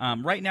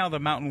 Right now, the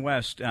Mountain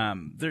West,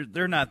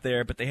 they're not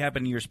there, but they have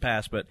been in years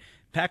past. But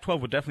Pac-12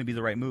 would definitely be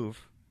the right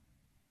move.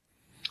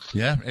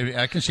 Yeah,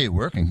 I can see it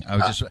working. I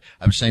was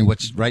saying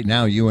what's right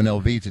now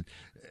UNLV. It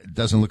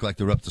doesn't look like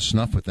they're up to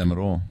snuff with them at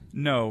all.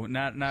 No,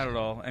 not at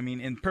all. I mean,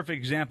 in perfect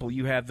example,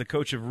 you have the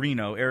coach of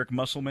Reno, Eric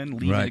Musselman,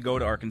 leaving to go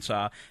to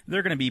Arkansas.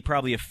 They're going to be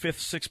probably a 5th,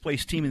 6th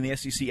place team in the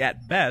SEC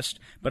at best,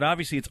 but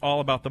obviously it's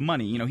all about the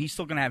money. He's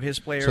still going to have his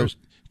players. So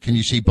can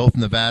you see both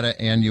Nevada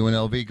and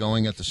UNLV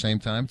going at the same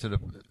time to the?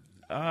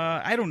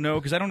 I don't know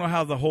because I don't know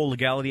how the whole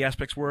legality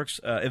aspects works.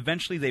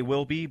 Eventually they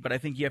will be, but I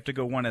think you have to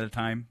go one at a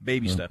time,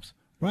 baby steps.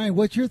 Brian,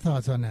 what's your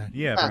thoughts on that?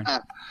 Yeah,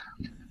 Brian.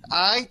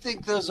 I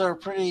think those are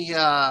pretty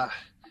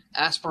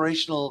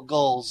aspirational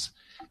goals.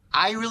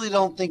 I really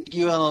don't think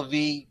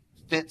UNLV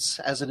fits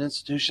as an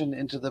institution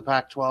into the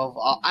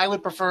Pac-12. I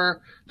would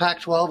prefer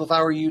Pac-12 if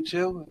I were you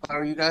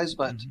guys,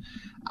 but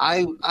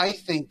I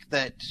think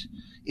that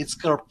if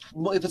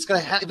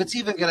it's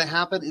even going to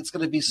happen, it's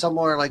going to be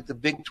somewhere like the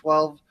Big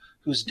 12,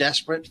 who's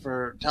desperate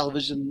for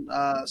television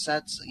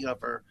sets,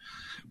 for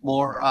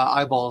more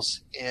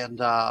eyeballs and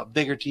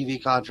bigger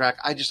TV contract.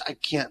 I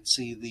can't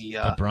see the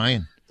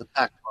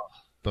Pac-12.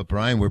 But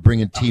Brian, we're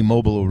bringing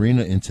T-Mobile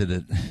Arena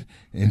into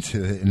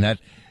and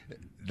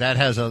that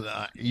has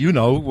what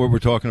we're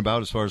talking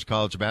about as far as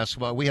college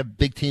basketball. We have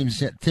big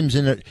teams in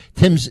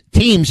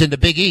the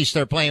Big East.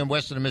 They're playing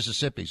west of the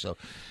Mississippi. So,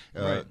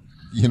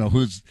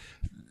 who's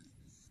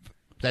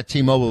that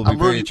T-Mobile will be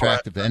very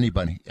attractive to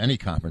anybody, any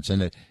conference,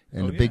 and the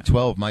Big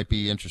 12 might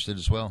be interested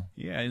as well.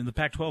 Yeah, and the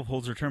Pac-12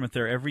 holds their tournament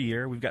there every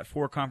year. We've got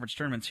 4 conference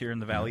tournaments here in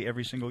the Valley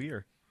every single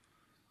year.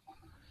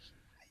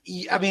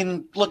 I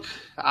mean, look,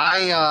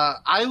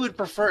 I would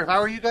prefer, if I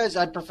were you guys,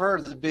 I'd prefer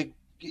the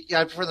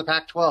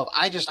Pac-12.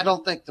 I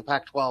don't think the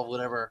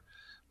Pac-12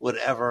 would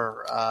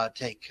ever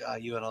take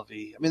UNLV.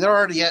 I mean, they're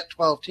already at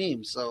 12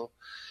 teams, so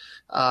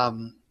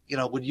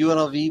would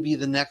UNLV be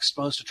the next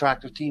most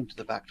attractive team to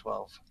the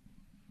Pac-12?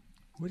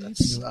 What do you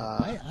think?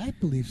 I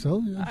believe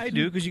so. I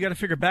do, because you got to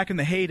figure back in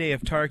the heyday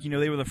of Tark,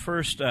 they were the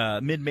first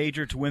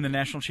mid-major to win the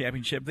national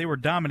championship. They were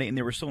dominating.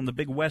 They were still in the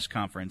Big West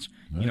Conference,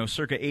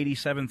 circa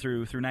 87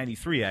 through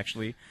 93,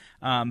 actually.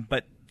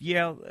 But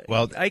yeah,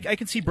 well, I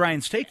can see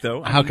Brian's take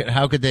though. How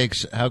could they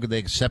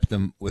accept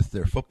them with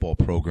their football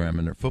program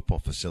and their football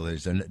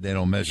facilities? They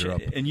don't measure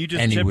up. And you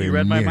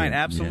read my mind,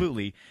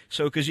 absolutely. Yeah.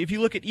 So because if you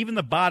look at even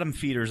the bottom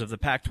feeders of the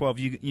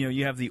Pac-12,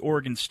 you have the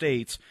Oregon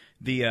States,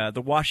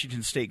 the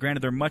Washington State.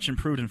 Granted, they're much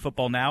improved in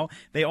football now.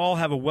 They all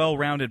have a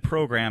well-rounded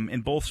program in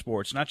both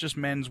sports, not just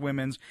men's,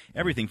 women's,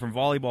 everything from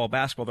volleyball,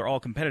 basketball. They're all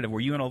competitive.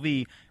 Where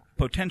UNLV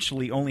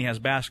potentially only has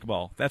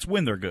basketball. That's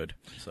when they're good.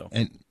 So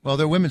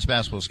their women's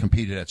basketball is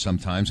competed at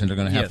sometimes, and they're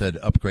going to have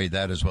to upgrade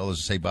that as well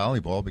as say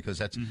volleyball, because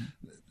that's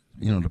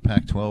the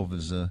Pac-12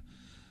 is a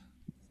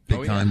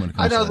big time when it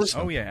comes to that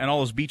stuff. Oh yeah, and all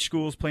those beach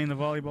schools playing the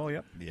volleyball.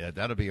 Yep. Yeah,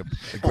 that'll be a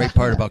great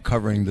part about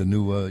covering the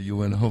new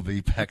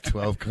UNLV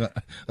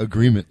Pac-12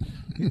 agreement.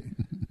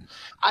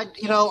 I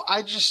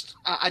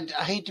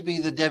hate to be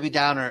the Debbie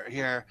Downer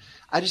here.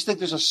 I just think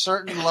there's a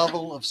certain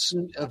level of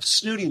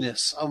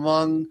snootiness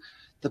among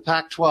the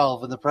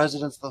Pac-12 and the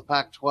presidents of the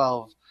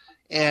Pac-12.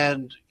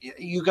 And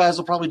you guys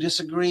will probably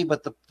disagree,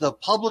 but the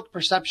public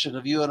perception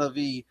of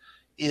UNLV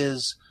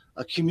is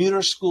a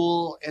commuter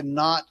school and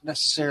not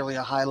necessarily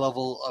a high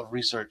level of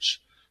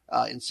research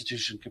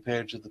institution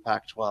compared to the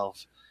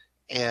Pac-12.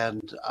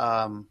 And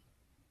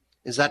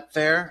Is that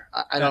fair?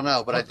 I don't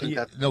know, but I think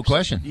that's no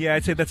question. Yeah,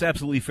 I'd say that's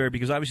absolutely fair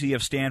because obviously you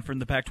have Stanford in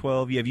the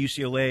Pac-12, you have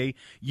UCLA,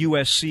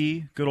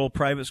 USC, good old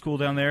private school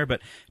down there.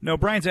 But no,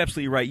 Brian's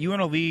absolutely right.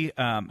 UNLV,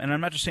 and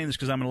I'm not just saying this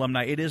because I'm an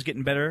alumni, it is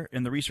getting better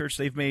in the research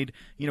they've made.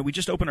 We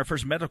just opened our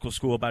first medical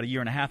school about a year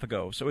and a half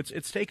ago, so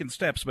it's taken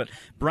steps. But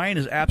Brian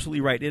is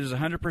absolutely right. It is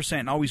 100%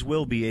 and always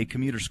will be a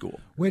commuter school.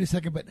 Wait a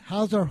second, but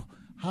how's our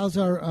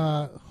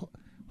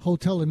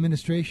hotel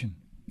administration?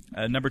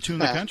 Number 2 in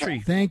the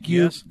country. Thank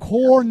you. Yes.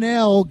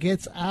 Cornell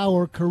gets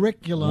our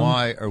curriculum.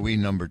 Why are we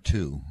number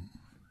 2?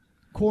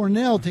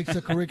 Cornell takes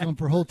the curriculum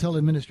for hotel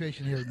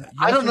administration here. Yes,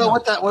 I don't know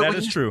what that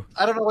is true.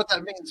 I don't know what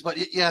that means,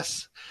 but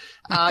yes.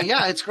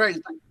 Yeah, it's great.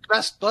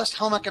 It's the best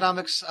home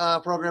economics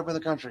program in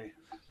the country.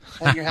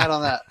 Hang your hat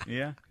on that.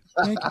 Yeah.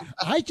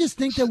 I just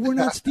think that we're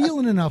not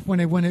stealing enough when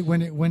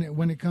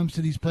it comes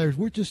to these players.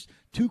 We're just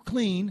too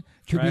clean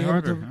to Try be able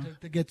harder,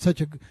 to get such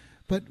a.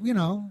 But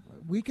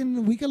we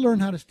can learn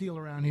how to steal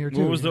around here too.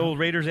 What was the old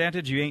Raiders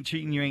adage? You ain't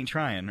cheating, you ain't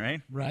trying,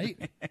 right?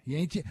 Right. You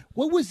ain't.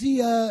 What was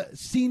the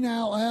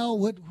senile Al?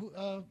 What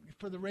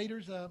for the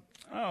Raiders?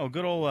 Oh,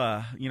 good old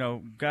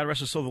God rest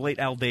his soul, the late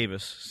Al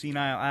Davis,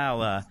 senile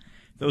Al.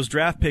 Those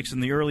draft picks in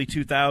the early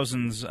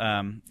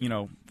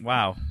 2000s.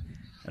 Wow,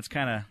 that's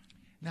kind of.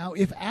 Now,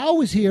 if Al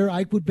was here,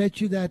 I would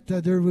bet you that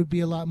there would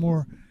be a lot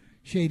more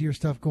shadier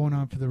stuff going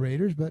on for the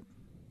Raiders, but.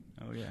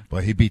 Oh, yeah.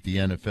 But he beat the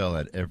NFL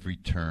at every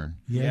turn.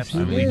 Yes,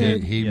 he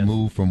did. He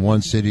moved from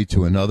one city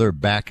to another,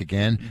 back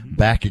again,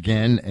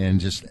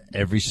 and just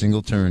every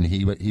single turn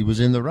he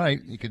was in the right.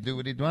 He could do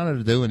what he wanted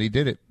to do, and he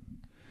did it.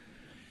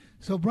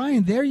 So,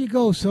 Brian, there you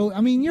go. So,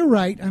 you're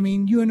right.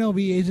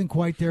 UNLV isn't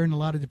quite there in a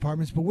lot of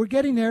departments, but we're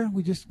getting there.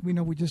 We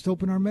just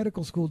opened our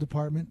medical school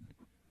department.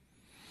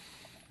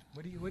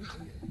 What do you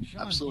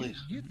Sean, absolutely.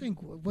 Do you think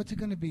what's it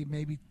going to be?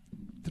 Maybe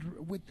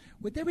with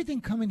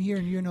everything coming here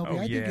in UNLV,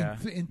 I think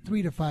in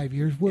 3 to 5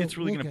 years, it's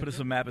really going to put us on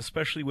the map,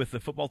 especially with the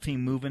football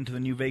team moving to the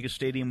new Vegas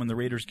Stadium when the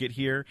Raiders get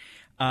here.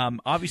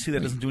 Obviously,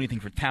 that doesn't do anything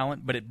for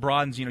talent, but it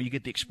broadens. You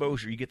get the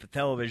exposure, you get the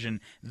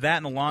television. That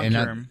in the long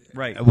term,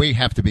 right? We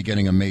have to be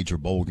getting a major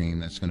bowl game.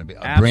 That's going to be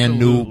a brand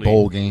new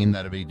bowl game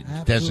that'll be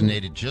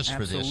designated just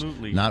for this.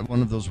 Not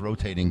one of those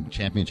rotating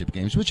championship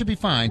games, which would be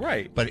fine,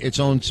 right? But its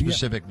own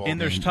specific bowl game.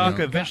 And there's talk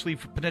eventually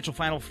for potential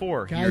Final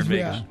Four guys, here in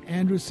Vegas.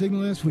 Andrew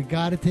signaling us. We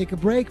got to take a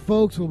break,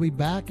 folks. We'll be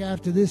back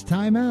after this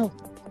timeout.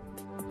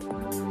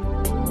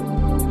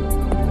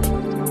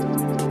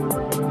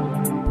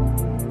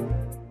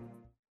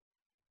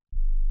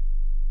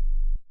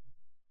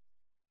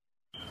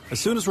 As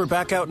soon as we're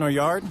back out in our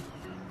yard,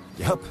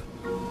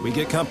 we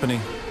get company.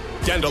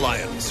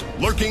 Dandelions,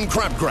 lurking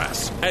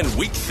crabgrass, and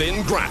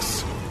wheat-thin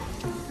grass.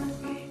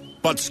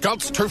 But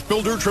Scott's Turf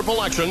Builder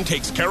Triple Action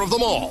takes care of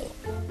them all.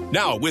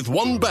 Now, with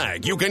one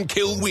bag, you can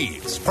kill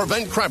weeds,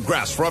 prevent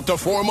crabgrass for up to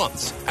 4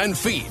 months, and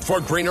feed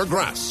for greener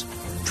grass.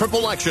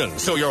 Triple Action,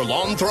 so your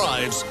lawn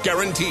thrives,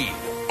 guaranteed.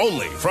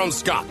 Only from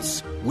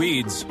Scott's.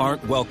 Weeds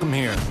aren't welcome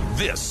here.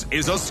 This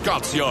is a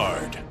Scott's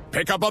Yard.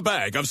 Pick up a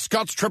bag of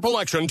Scott's Triple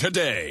Action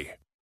today.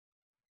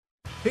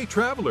 Hey,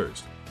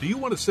 travelers, do you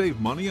want to save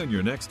money on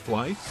your next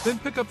flight? Then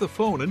pick up the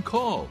phone and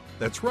call.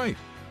 That's right,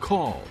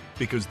 call,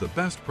 because the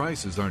best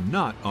prices are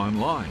not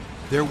online.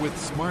 They're with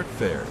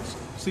SmartFares.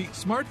 See,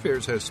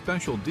 SmartFares has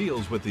special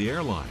deals with the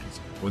airlines.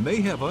 When they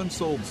have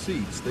unsold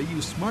seats, they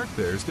use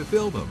SmartFares to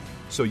fill them.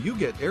 So you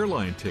get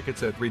airline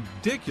tickets at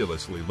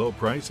ridiculously low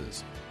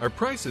prices. Our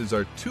prices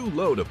are too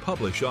low to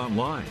publish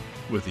online.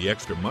 With the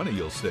extra money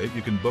you'll save,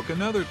 you can book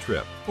another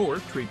trip or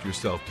treat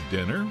yourself to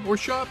dinner or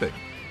shopping.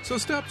 So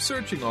stop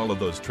searching all of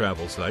those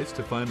travel sites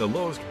to find the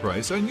lowest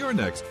price on your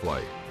next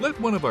flight. Let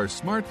one of our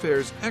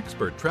SmartFares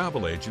expert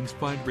travel agents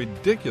find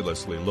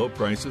ridiculously low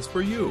prices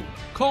for you.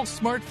 Call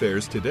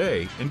SmartFares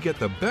today and get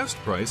the best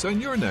price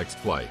on your next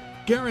flight.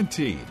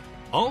 Guaranteed.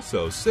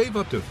 Also, save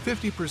up to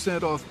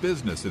 50% off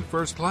business and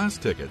first class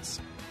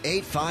tickets.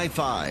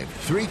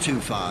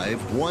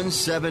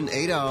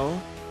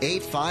 855-325-1780.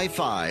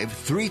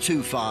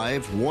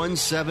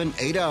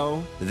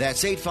 855-325-1780.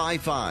 That's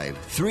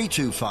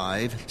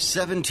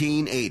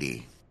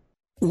 855-325-1780.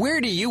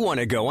 Where do you want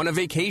to go on a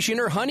vacation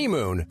or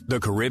honeymoon? The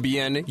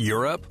Caribbean,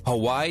 Europe,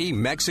 Hawaii,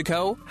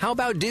 Mexico? How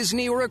about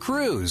Disney or a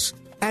cruise?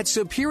 At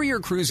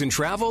Superior Cruise and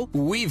Travel,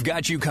 we've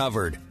got you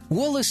covered.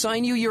 We'll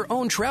assign you your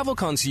own travel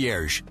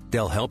concierge.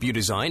 They'll help you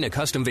design a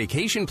custom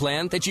vacation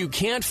plan that you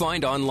can't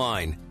find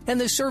online. And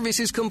the service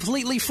is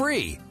completely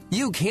free.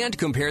 You can't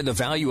compare the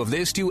value of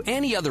this to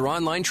any other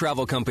online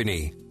travel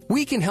company.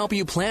 We can help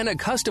you plan a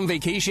custom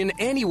vacation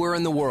anywhere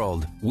in the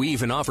world. We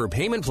even offer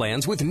payment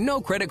plans with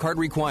no credit card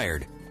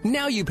required.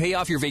 Now you pay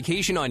off your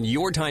vacation on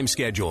your time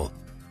schedule.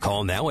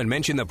 Call now and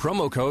mention the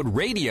promo code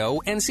RADIO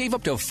and save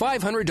up to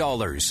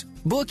 $500.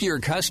 Book your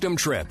custom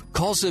trip.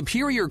 Call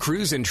Superior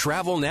Cruise and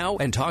Travel now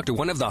and talk to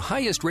one of the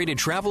highest rated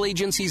travel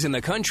agencies in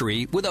the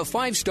country with a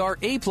 5-star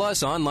A+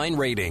 online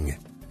rating.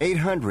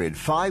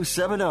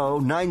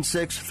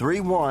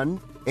 800-570-9631.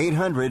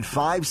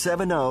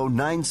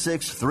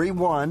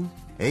 800-570-9631.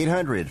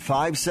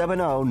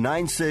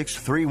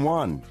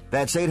 800-570-9631.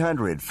 That's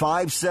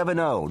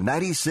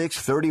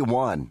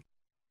 800-570-9631.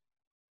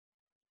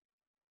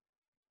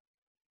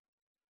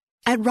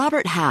 At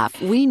Robert Half,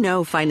 we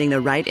know finding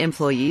the right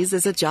employees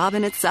is a job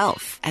in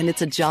itself, and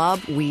it's a job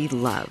we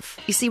love.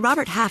 You see,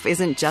 Robert Half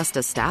isn't just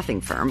a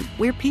staffing firm.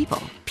 We're people.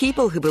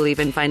 People who believe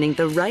in finding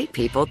the right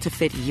people to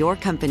fit your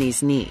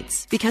company's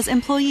needs. Because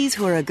employees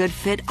who are a good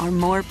fit are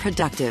more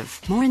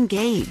productive, more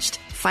engaged.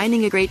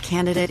 Finding a great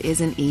candidate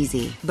isn't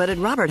easy, but at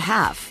Robert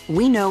Half,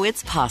 we know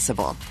it's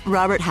possible.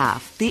 Robert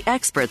Half, the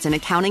experts in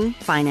accounting,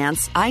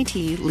 finance, IT,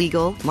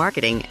 legal,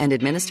 marketing, and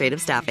administrative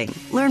staffing.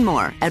 Learn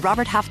more at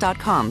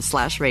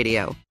roberthalf.com/radio.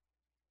 All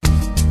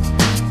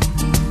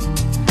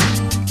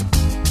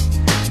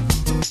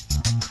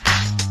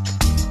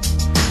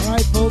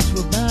right, folks,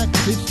 we're back.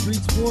 Fifth Street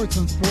Sports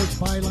on Sports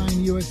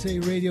Byline USA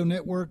Radio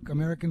Network,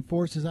 American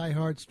Forces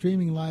iHeart,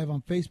 streaming live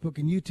on Facebook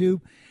and YouTube.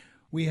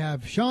 We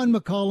have Sean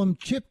McCollum,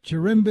 Chip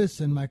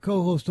Chirimbus, and my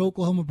co-host,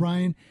 Oklahoma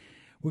Brian.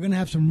 We're going to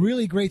have some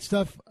really great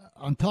stuff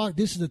on Talk.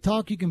 This is the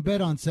Talk You Can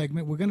Bet On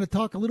segment. We're going to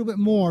talk a little bit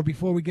more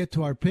before we get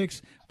to our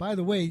picks. By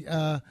the way,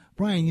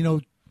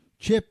 Brian,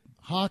 Chip,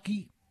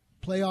 hockey,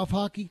 playoff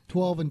hockey,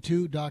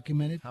 12-2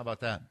 documented. How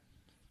about that?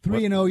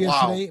 3-0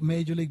 yesterday,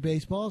 Major League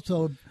Baseball.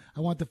 So I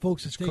want the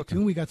folks to stay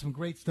tuned. We got some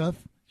great stuff.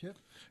 Chip?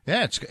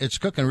 Yeah, it's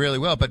cooking really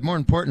well. But more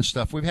important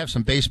stuff, we have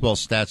some baseball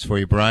stats for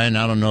you, Brian.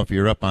 I don't know if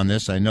you're up on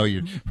this. I know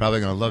you're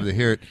probably going to love to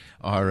hear it.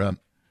 Our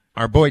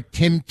boy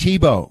Tim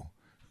Tebow,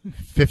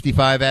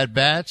 55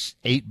 at-bats,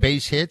 8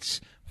 base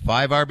hits,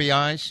 5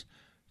 RBIs,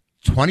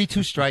 22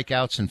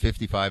 strikeouts, and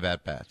 55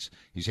 at-bats.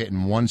 He's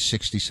hitting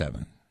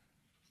 167.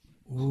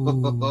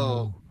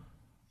 Ooh.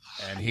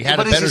 And he had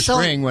a better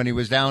spring when he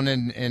was down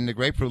in the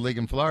Grapefruit League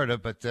in Florida,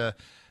 but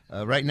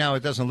right now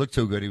it doesn't look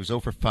too good. He was 0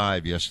 for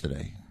 5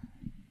 yesterday.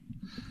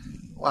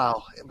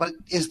 Wow. But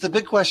the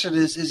big question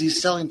is he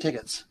selling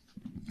tickets?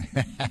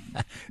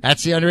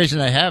 That's the only reason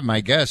I have my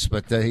guess,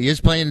 but he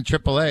is playing in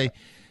AAA,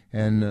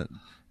 and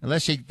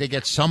unless they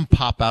get some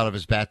pop out of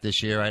his bat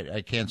this year,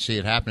 I can't see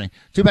it happening.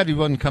 Too bad he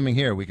wasn't coming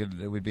here.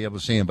 We'd be able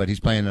to see him, but he's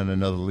playing in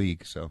another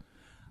league. So,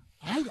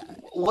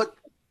 what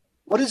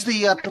is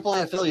the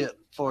AAA affiliate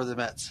for the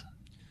Mets?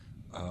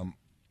 I'll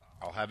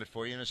have it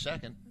for you in a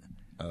second.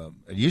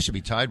 It used to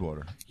be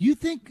Tidewater. You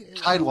think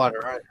Tidewater?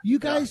 Right. You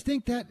guys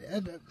think that,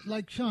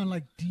 like Sean,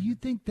 do you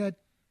think that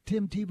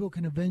Tim Tebow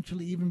can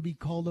eventually even be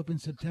called up in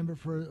September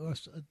for a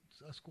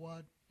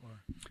squad?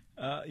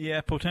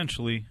 Yeah,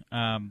 potentially.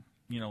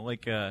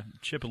 Like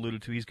Chip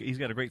alluded to, he's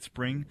got a great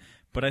spring,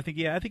 but I think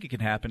it can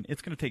happen.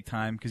 It's going to take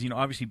time because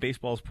obviously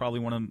baseball is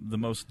probably one of the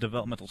most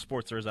developmental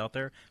sports there is out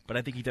there. But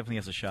I think he definitely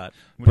has a shot.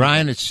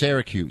 Brian, it's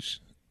Syracuse.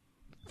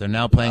 They're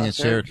now playing at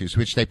Syracuse,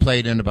 which they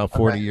played in about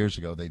 40 years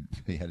ago. They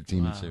had a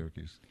team in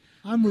Syracuse.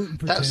 I'm rooting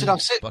for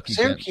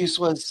Syracuse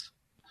was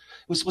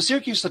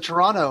Syracuse the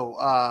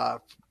Toronto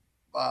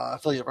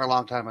affiliate for a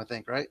long time, I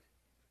think, right?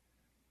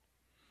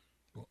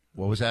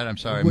 What was that? I'm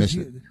sorry, I missed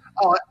it.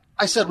 Oh,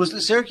 I said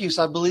Syracuse,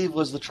 I believe,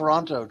 was the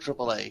Toronto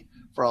AAA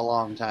for a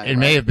long time. It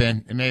may have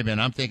been.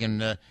 I'm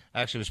thinking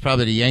actually it was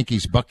probably the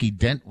Yankees. Bucky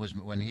Dent was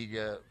when he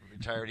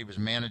retired. He was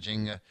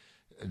managing a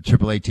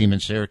AAA team in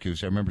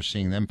Syracuse. I remember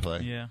seeing them play.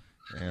 Yeah.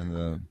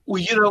 And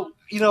well,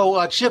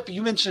 Chip,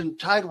 you mentioned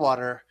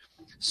Tidewater,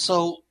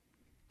 so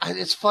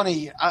it's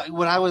funny.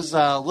 When I was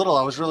little,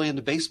 I was really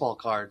into baseball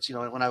cards.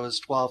 When I was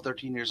 12,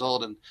 13 years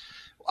old, and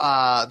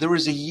there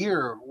was a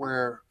year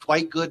where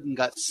Dwight Gooden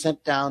got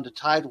sent down to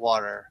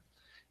Tidewater,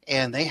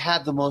 and they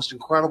had the most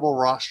incredible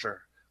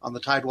roster on the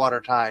Tidewater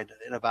Tide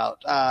in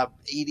about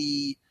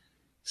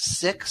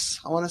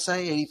 86, I want to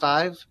say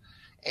 85,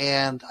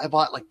 and I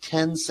bought like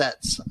 10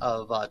 sets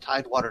of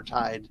Tidewater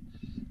Tide,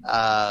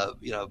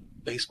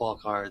 baseball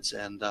cards,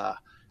 and I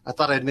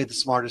thought I'd made the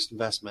smartest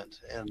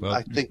investment, and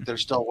I think they're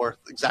still worth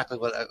exactly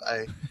what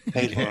I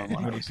paid for them.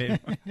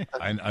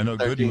 I know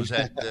Gooden was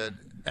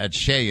at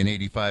Shea in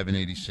 85 and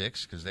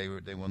 86 because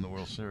they won the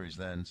World Series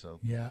then.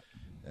 So yeah,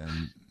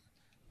 and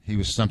he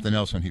was something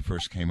else when he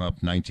first came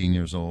up, 19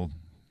 years old,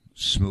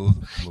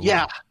 smooth.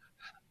 Yeah.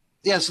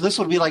 So this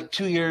would be like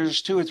 2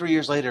 or 3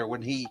 years later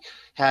when he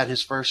had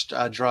his first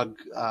drug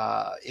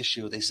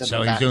issue. They sent him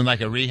back. So he's doing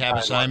like a rehab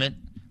assignment.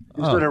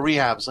 He's doing a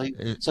rehab, so he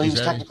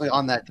was technically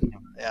on that team.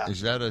 Yeah.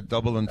 Is that a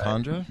double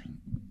entendre?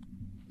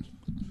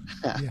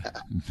 Yeah.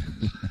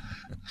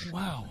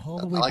 Wow, all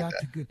the way back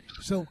to good.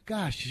 So,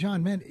 gosh,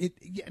 Sean, man,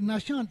 now,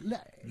 Sean,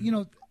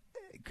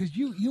 because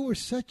you were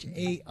such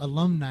a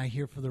alumni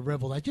here for the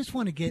Rebels. I just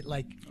want to get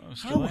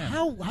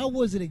how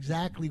was it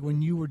exactly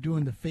when you were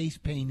doing the face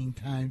painting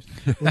times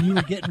when you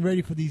were getting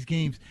ready for these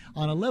games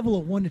on a level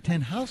of 1 to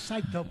 10? How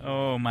psyched up?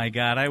 Oh my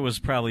God, I was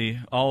probably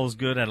all as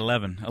good at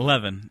 11.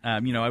 I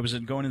was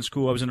going in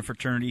school. I was in a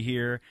fraternity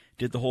here.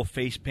 Did the whole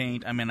face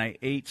paint. I mean, I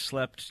ate,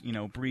 slept,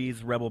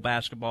 breathed Rebel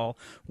basketball.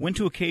 Went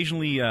to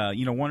occasionally,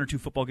 1 or 2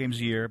 football games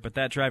a year, but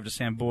that drive to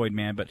Sam Boyd,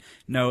 man. But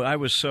no, it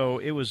was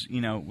there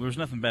was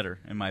nothing better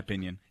in my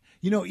opinion.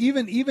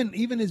 Even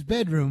his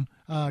bedroom,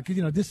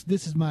 because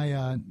this is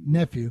my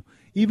nephew.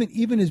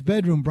 Even his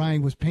bedroom,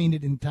 Brian, was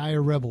painted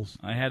entire Rebels.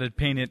 I had it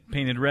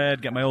painted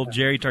red. Got my old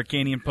Jerry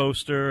Tarkanian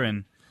poster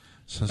and.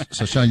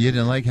 So, Sean, you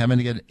didn't like having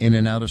to get in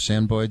and out of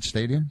Sam Boyd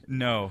Stadium?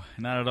 No,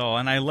 not at all.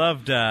 And I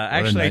loved.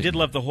 Actually, I did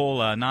love the whole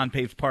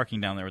non-paved parking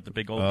down there with the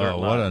big old dirt lot.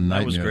 What a nightmare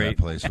that was great. that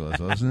place was,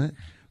 wasn't it?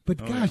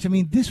 But gosh, I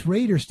mean, this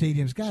Raider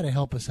Stadium's got to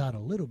help us out a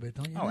little bit,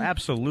 don't you? Oh,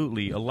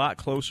 absolutely, a lot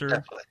closer.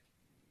 Definitely.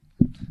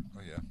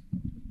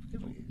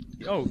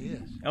 Oh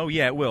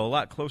yeah, it will. A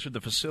lot closer to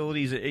the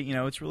facilities.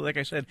 It's really, like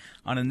I said,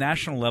 on a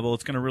national level,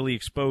 it's going to really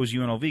expose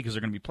UNLV because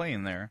they're going to be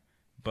playing there.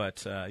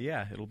 But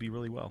it'll be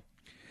really well.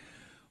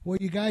 Well,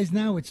 you guys,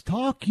 now it's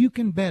talk you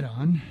can bet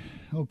on.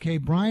 Okay,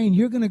 Brian,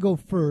 you're going to go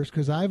first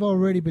because I've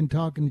already been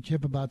talking to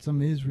Chip about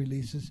some of his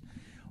releases.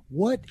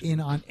 What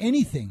on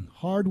anything?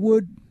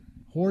 Hardwood,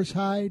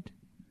 horsehide,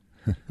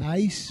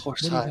 ice? What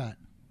do you got?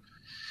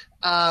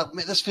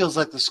 This feels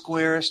like the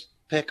squarest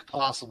pick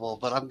possible,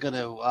 but I'm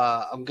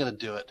gonna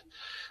do it.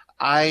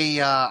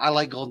 I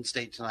like Golden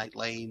State tonight,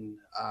 laying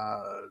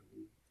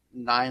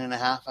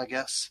 9.5, I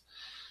guess.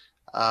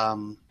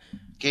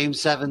 Game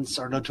 7s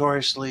are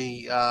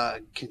notoriously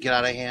can get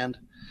out of hand,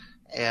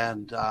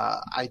 and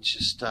I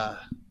don't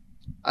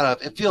know.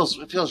 It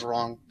feels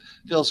wrong.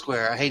 It feels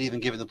square. I hate even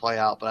giving the play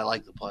out, but I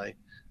like the play.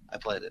 I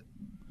played it.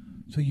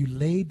 So you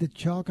laid the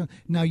chalk on.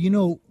 Now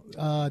 2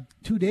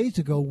 days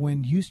ago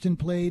when Houston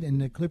played and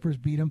the Clippers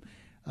beat them,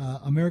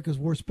 America's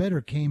Worst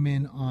Bettor came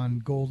in on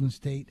Golden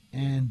State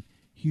and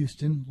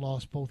Houston,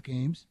 lost both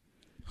games.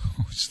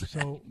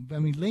 So, I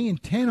mean, laying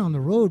 10 on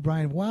the road,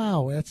 Brian,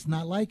 wow, that's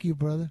not like you,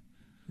 brother.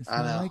 It's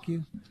not like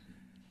you.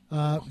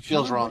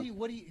 Feels Sean, wrong.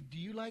 Do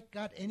you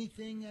got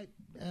anything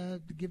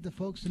to give the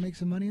folks to make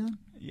some money on?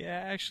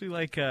 Yeah, actually,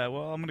 I'm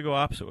going to go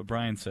opposite what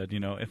Brian said.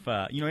 If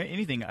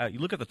anything, you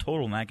look at the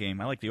total in that game.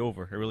 I like the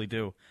over, I really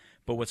do.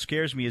 But what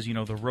scares me is,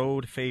 the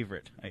road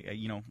favorite.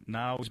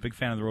 Now I was a big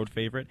fan of the road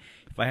favorite.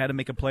 If I had to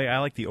make a play, I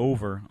like the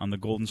over on the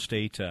Golden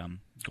State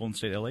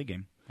LA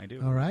game. I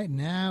do. All right,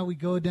 now we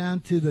go down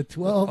to the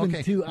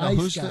 12-2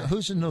 ice guy.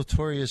 Who's the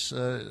notorious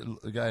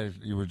guy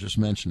you were just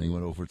mentioning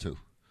went over to?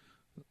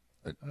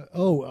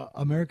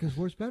 America's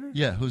Worst Bettor?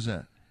 Yeah, who's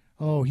that?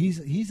 Oh,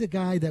 he's a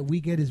guy that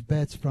we get his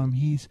bets from.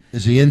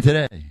 Is he in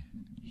today?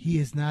 He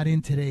is not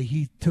in today.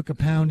 He took a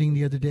pounding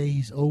the other day.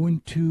 He's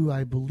 0-2.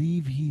 I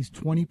believe he's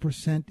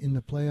 20% in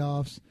the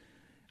playoffs.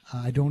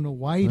 I don't know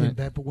why he didn't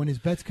bet, but when his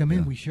bets come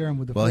in, we share them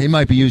with the folks. Well, he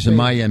might be using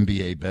my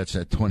NBA bets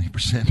at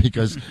 20%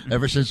 because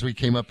ever since we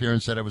came up here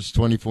and said I was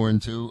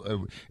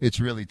 24-2,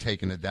 it's really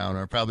taken it down,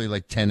 or probably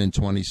like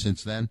 10-20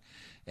 since then.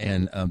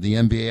 And the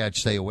NBA I'd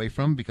stay away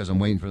from because I'm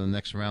waiting for the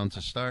next round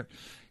to start.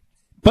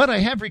 But I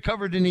have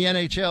recovered in the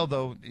NHL,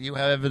 though. You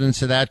have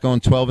evidence of that, going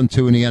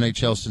 12-2 in the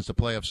NHL since the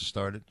playoffs have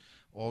started.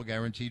 All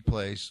guaranteed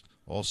plays,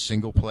 all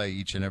single play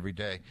each and every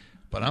day.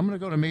 But I'm going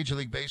to go to Major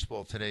League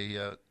Baseball today.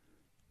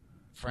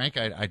 Frank,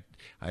 I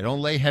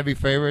don't lay heavy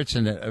favorites,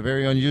 and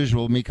very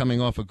unusual, me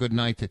coming off a good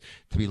night to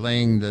be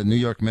laying the New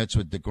York Mets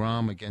with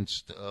DeGrom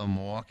against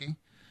Milwaukee.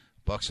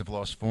 Bucks have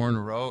lost 4 in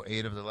a row,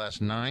 8 of the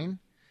last 9,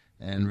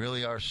 and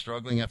really are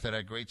struggling after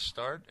that great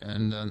start,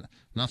 and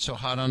not so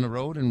hot on the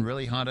road and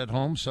really hot at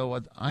home. So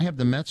I have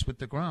the Mets with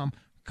DeGrom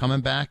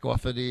coming back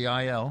off of the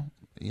IL.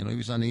 He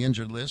was on the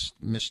injured list,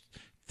 missed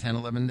 10,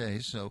 11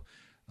 days, so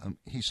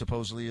he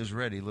supposedly is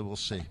ready. We'll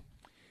see.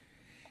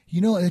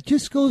 It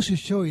just goes to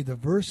show you the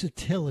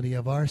versatility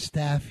of our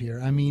staff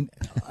here. I mean,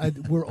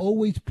 we're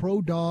always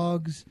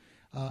pro-dogs,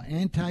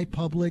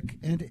 anti-public,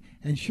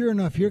 and sure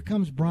enough, here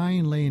comes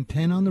Brian laying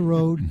 10 on the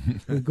road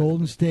with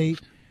Golden State.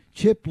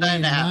 Chip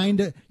laying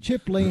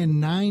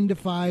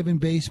 9-5 in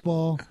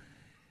baseball.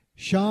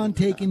 Sean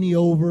taking the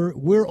over.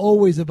 We're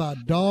always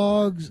about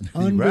dogs,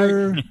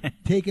 under,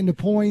 taking the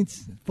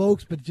points,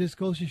 folks. But it just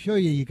goes to show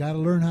you got to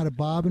learn how to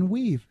bob and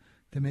weave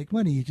to make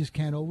money. You just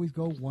can't always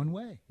go one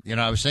way.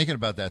 I was thinking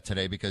about that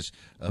today because,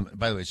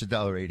 by the way, it's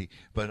 $1.80.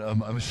 But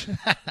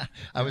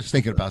I was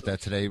thinking about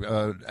that today.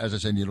 As I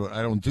said,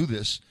 I don't do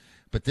this,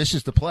 but this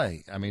is the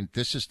play. I mean,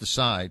 this is the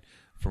side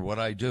for what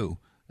I do.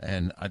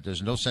 And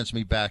there's no sense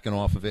me backing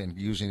off of it and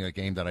using a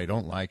game that I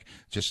don't like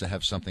just to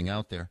have something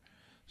out there.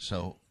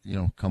 So,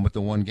 come with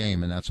the one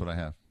game, and that's what I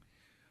have.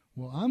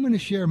 Well, I'm going to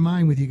share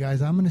mine with you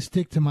guys. I'm going to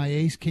stick to my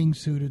ace-king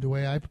suited the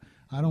way I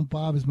don't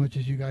bob as much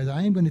as you guys.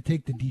 I am going to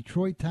take the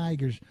Detroit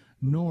Tigers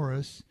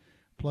Norris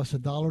plus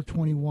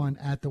 $1.21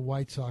 at the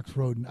White Sox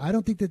Rodent. I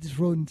don't think that this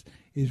Rodent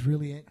is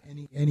really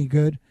any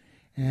good,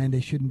 and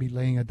they shouldn't be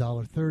laying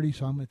 $1.30.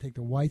 So I'm going to take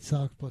the White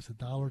Sox plus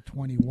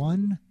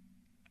 $1.21.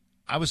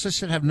 I was just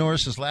going to have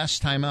Norris's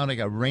last time out. I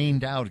got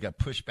rained out, got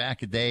pushed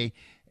back a day,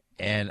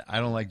 and I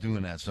don't like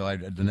doing that. So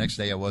the next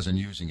day I wasn't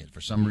using it. For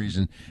some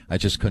reason, I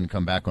just couldn't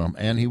come back on him,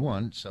 and he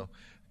won. So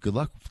good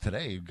luck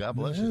today. God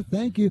bless you.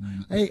 Thank you.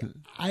 Hey,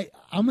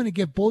 I'm going to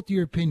get both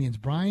your opinions,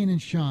 Brian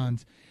and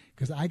Sean's,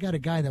 because I got a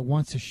guy that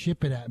wants to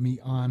ship it at me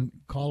on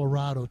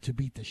Colorado to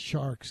beat the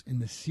Sharks in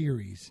the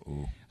series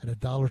at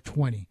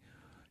 $1.20.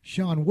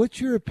 Sean, what's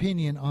your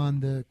opinion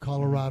on the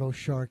Colorado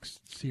Sharks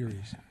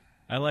series?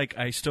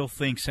 I still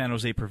think San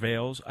Jose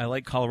prevails. I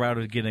like Colorado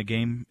to get a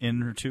game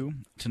in or two.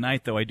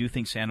 Tonight, though, I do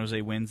think San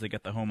Jose wins. They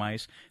get the home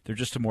ice. They're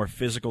just a more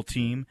physical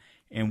team.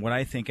 And what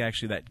I think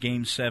actually that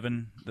Game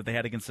 7 that they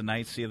had against the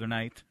Knights the other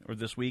night or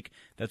this week,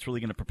 that's really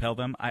going to propel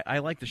them. I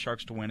like the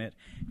Sharks to win it.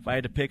 If I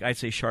had to pick, I'd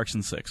say Sharks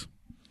in 6.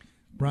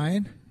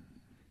 Brian,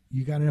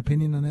 you got an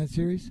opinion on that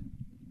series?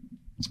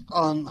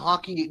 On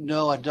hockey,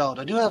 no, I don't.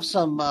 I do have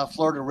some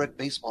Florida Rick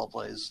baseball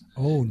plays.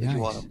 Oh, if nice. you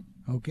want them.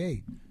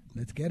 Okay,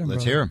 let's get him.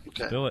 Let's brother. hear him.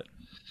 Okay. Do it.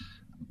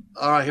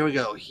 All right, here we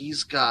go.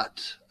 He's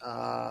got,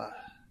 I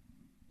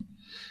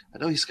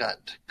know he's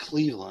got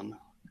Cleveland.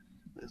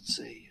 Let's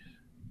see.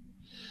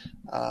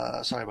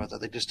 Sorry about that.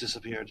 They just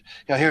disappeared.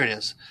 Yeah, here it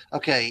is.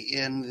 Okay,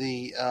 in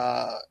the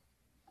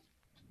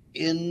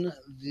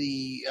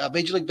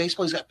Major League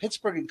Baseball, he's got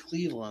Pittsburgh and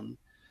Cleveland.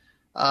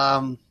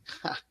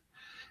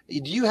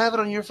 Do you have it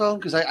on your phone?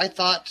 Because I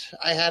thought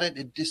I had it.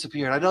 It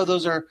disappeared. I know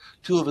those are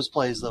two of his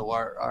plays, though,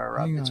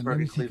 are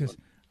Pittsburgh and Cleveland.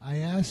 I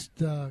asked,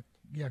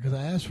 because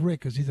I asked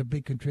Rick because he's a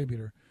big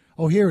contributor.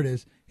 Oh, here it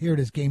is. Here it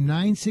is. Game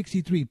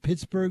 963,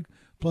 Pittsburgh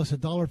plus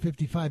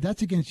 $1.55.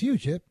 That's against you,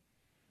 Chip,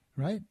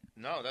 right?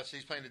 No,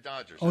 he's playing the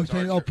Dodgers. Oh, he's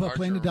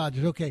playing the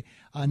Dodgers. Okay.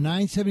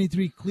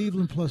 973,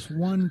 Cleveland plus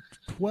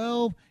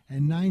 112,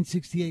 and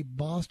 968,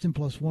 Boston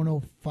plus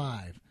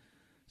 105.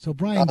 So,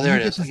 Brian,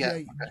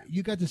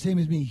 you got the same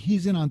as me.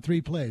 He's in on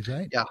 3 plays,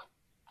 right? Yeah.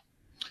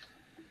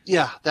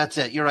 Yeah, that's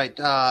it. You're right.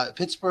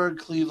 Pittsburgh,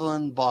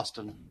 Cleveland,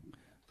 Boston.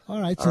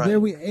 All right. So there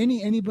we.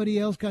 Anybody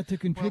else got to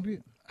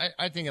contribute? Well,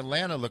 I think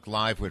Atlanta looked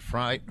live with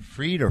Fried,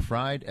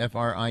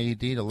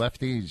 F-R-I-E-D, the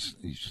lefty. He's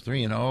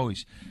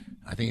 3-0.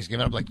 I think he's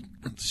given up like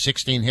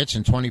 16 hits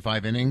in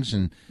 25 innings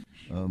and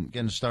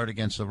getting a start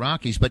against the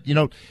Rockies. But,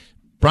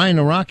 Brian,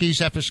 the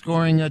Rockies, after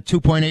scoring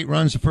 2.8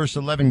 runs the first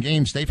 11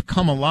 games, they've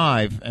come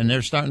alive, and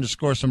they're starting to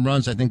score some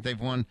runs. I think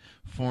they've won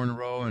 4 in a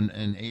row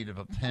and 8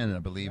 of 10, I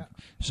believe,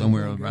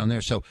 somewhere around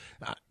there. So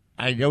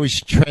I always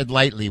tread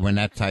lightly when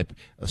that type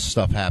of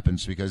stuff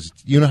happens because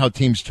you know how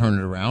teams turn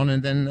it around,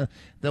 and then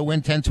they'll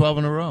win 10, 12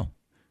 in a row.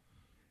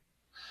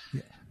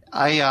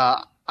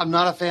 I'm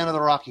not a fan of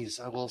the Rockies,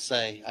 I will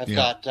say. I've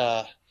got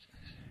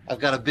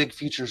a big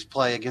futures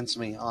play against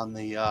me on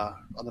the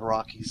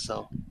Rockies,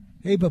 so.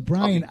 Hey, but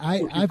Brian,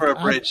 I've for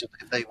a bridge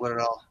if they win it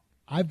all.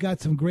 I've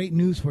got some great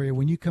news for you.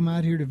 When you come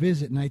out here to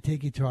visit and I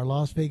take you to our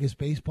Las Vegas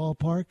baseball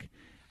park,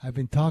 I've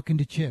been talking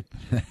to Chip,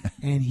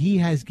 and he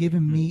has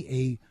given me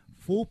a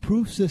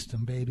foolproof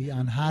system, baby,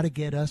 on how to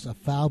get us a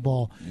foul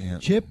ball. Yeah.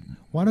 Chip,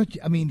 why don't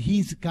you? I mean,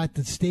 he's got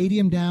the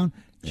stadium down.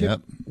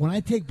 Chip, when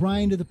I take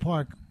Brian to the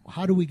park,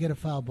 how do we get a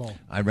foul ball?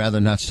 I'd rather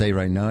not say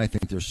right now. I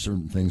think there's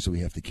certain things that we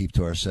have to keep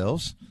to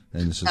ourselves,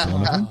 and this is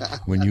one of them.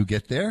 When you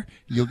get there,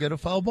 you'll get a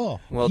foul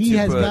ball. Well, he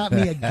has got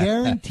me a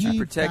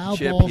guaranteed foul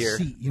Chip ball here,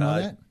 seat. You know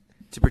that?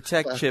 To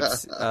protect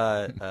Chip's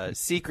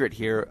secret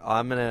here,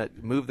 I'm going to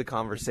move the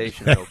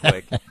conversation real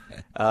quick.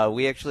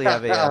 We actually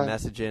have a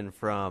message in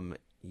from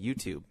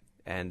YouTube.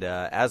 And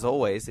as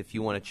always, if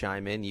you want to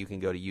chime in, you can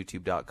go to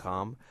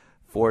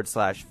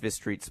youtube.com/Fifth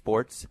Street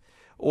Sports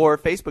or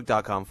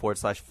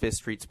facebook.com/Fifth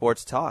Street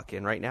Sports Talk.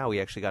 And right now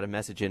we actually got a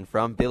message in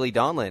from Billy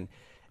Donlin.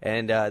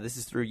 And this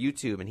is through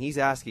YouTube. And he's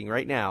asking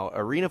right now,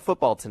 arena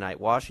football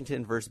tonight,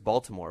 Washington versus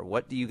Baltimore.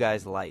 What do you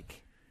guys like?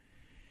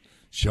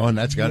 Sean,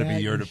 that's got to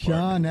be your department.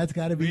 Sean, that's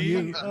got to be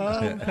you.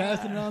 Oh,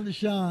 passing it on to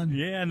Sean.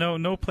 Yeah,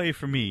 no play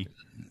for me.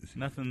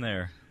 Nothing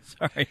there.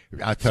 Sorry.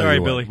 I'll tell Sorry,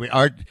 you what,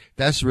 Billy.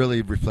 That's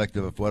really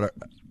reflective of what our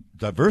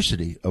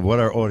diversity of what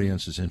our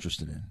audience is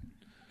interested in.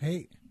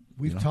 Hey,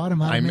 we've taught him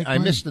how to make money. I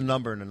missed the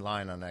number and the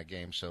line on that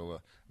game,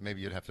 so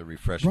maybe you'd have to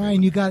refresh Brian,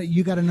 me. you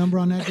got a number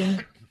on that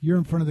game? You're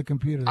in front of the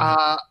computer.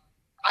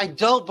 I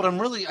don't, but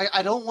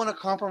I don't want to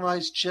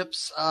compromise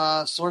Chip's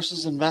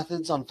sources and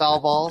methods on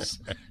foul balls.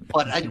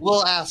 But I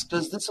will ask,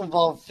 does this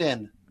involve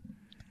Finn?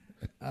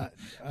 Does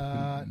it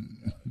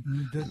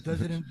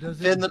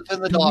Finn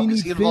the dog?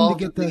 Is he involved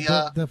to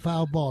get the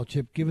foul ball,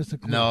 Chip? Give us a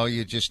clue. No,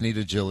 you just need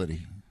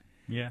agility.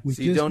 Yeah.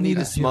 So you don't need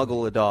to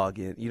smuggle a dog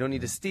in. You don't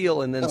need to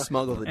steal and then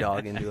smuggle the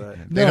dog into it.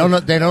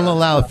 They don't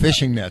allow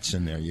fishing nets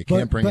in there. You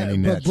can't bring any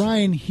nets. But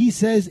Brian, he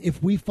says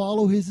if we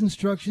follow his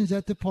instructions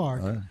at the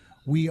park,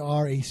 we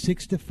are a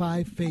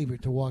 6-5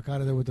 favorite to walk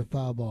out of there with a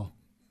foul ball.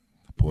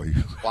 Boy,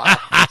 wow.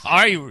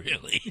 Are you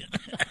really?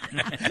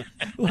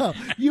 Well,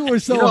 you were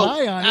so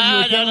high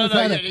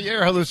on it.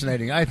 You're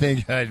hallucinating. I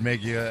think I'd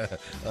make you a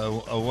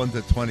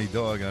 1-20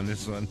 dog on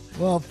this one.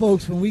 Well,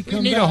 folks, when we come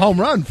back, you need a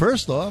home run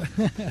first off.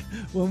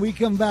 When we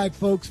come back,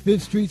 folks,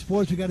 Fifth Street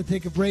Sports, we got to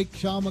take a break.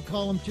 Sean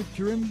McCollum, Chip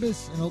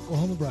Chirimbus, and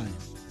Oklahoma Brian.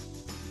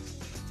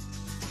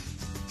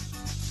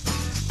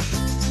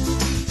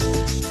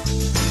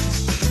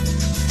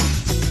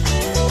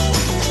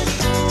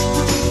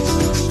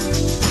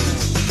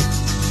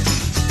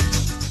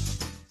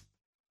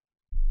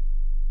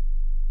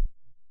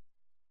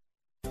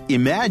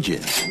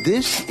 Imagine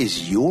this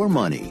is your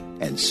money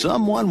and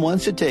someone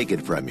wants to take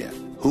it from you.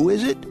 Who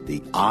is it? The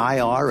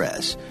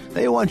IRS.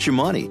 They want your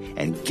money,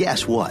 and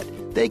guess what?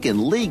 They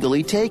can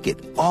legally take it,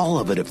 all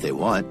of it if they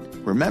want.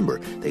 Remember,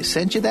 they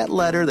sent you that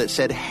letter that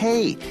said,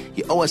 hey,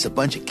 you owe us a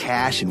bunch of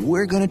cash and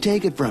we're going to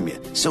take it from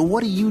you. So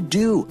what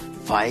do?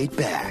 fight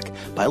back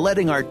by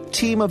letting our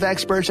team of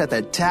experts at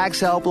the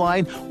Tax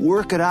Helpline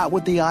work it out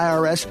with the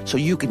IRS so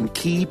you can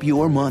keep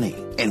your money.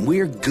 And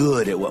we're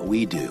good at what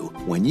we do.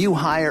 When you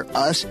hire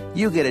us,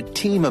 you get a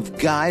team of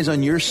guys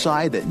on your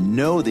side that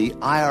know the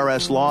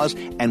IRS laws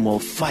and will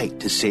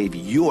fight to save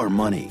your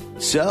money.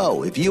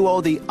 So, if you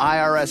owe the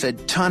IRS a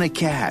ton of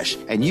cash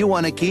and you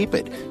want to keep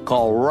it,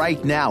 call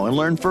right now and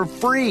learn for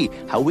free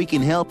how we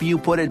can help you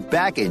put it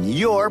back in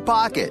your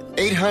pocket.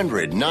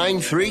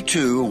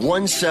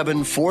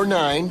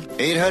 800-932-1749.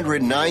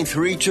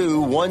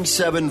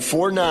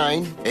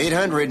 800-932-1749.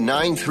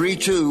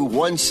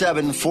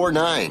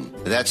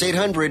 800-932-1749. That's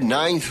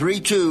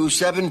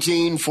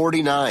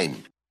 800-932-1749.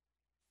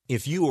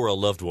 If you or a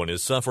loved one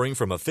is suffering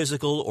from a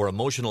physical or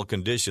emotional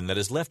condition that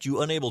has left you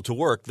unable to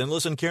work, then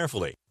listen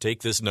carefully.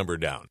 Take this number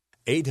down.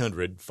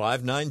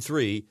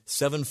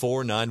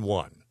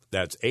 800-593-7491.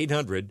 That's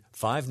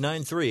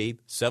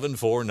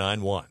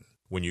 800-593-7491.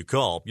 When you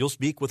call, you'll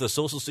speak with a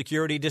Social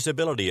Security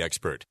disability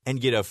expert and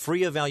get a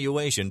free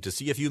evaluation to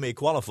see if you may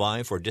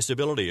qualify for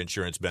disability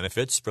insurance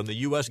benefits from the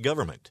U.S.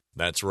 government.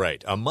 That's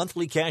right, a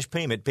monthly cash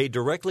payment paid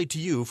directly to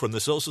you from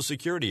the Social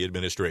Security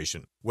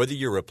Administration. Whether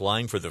you're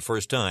applying for the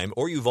first time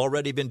or you've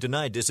already been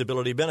denied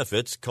disability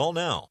benefits, call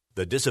now.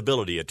 The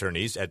disability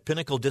attorneys at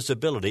Pinnacle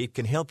Disability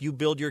can help you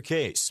build your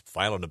case,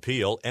 file an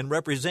appeal, and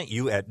represent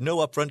you at no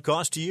upfront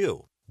cost to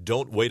you.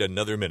 Don't wait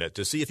another minute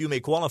to see if you may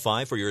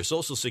qualify for your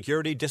Social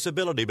Security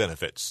disability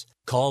benefits.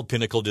 Call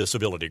Pinnacle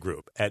Disability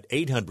Group at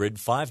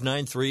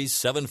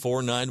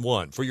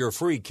 800-593-7491 for your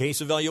free case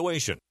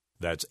evaluation.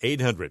 That's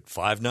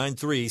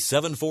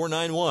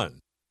 800-593-7491.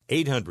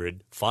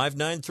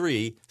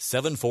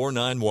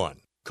 800-593-7491.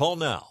 Call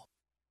now.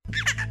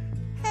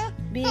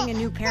 Being a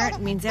new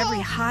parent means every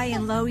high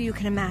and low you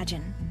can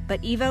imagine.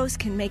 But Evos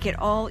can make it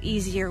all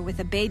easier with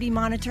a baby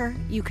monitor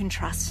you can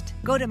trust.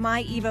 Go to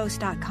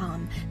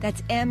myevos.com,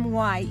 that's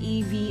MYEVOZ.com,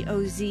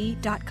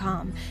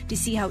 to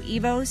see how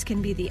Evos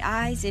can be the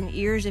eyes and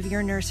ears of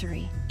your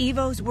nursery.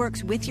 Evos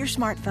works with your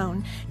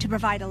smartphone to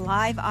provide a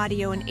live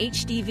audio and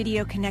HD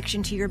video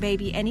connection to your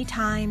baby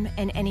anytime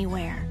and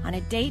anywhere. On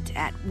a date,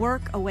 at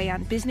work, away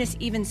on business,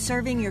 even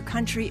serving your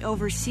country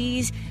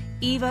overseas,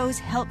 Evos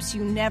helps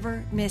you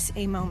never miss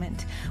a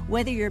moment.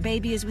 Whether your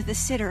baby is with a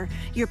sitter,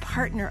 your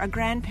partner, a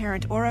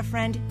grandparent, or a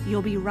friend,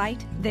 you'll be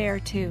right there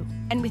too.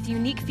 And with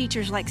unique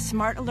features like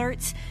smart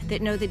alerts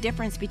that know the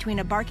difference between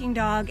a barking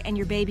dog and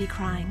your baby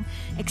crying,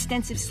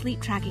 extensive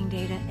sleep tracking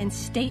data, and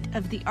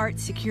state-of-the-art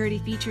security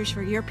features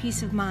for your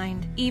peace of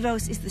mind,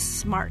 Evos is the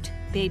smart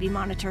baby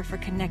monitor for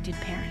connected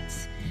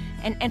parents.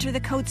 And enter the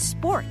code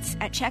SPORTS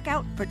at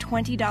checkout for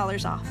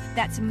 $20 off.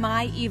 That's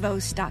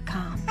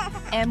myevos.com.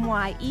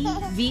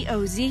 MYEVOZ.com.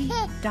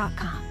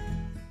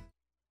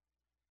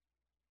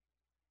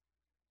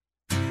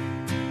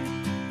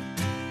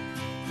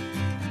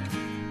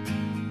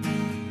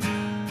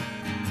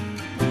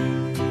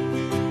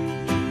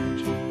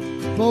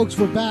 Folks,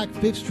 we're back.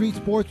 Fifth Street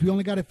Sports. We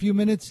only got a few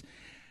minutes,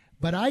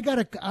 but I got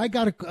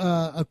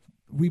a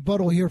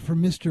rebuttal here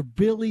from Mr.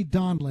 Billy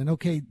Donlin.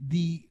 Okay,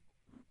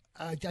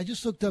 I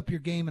just looked up your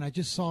game, and I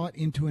just saw it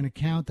into an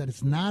account that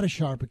it's not a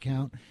sharp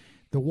account.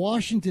 The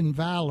Washington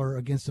Valor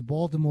against the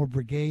Baltimore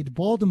Brigade.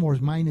 Baltimore's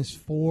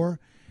 -4.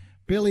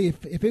 Billy,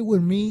 if it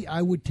were me,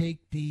 I would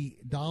take the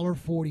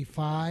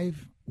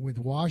 $1.45 with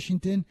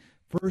Washington.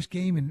 First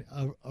game in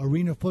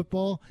arena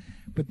football.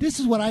 But this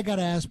is what I got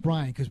to ask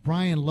Brian, because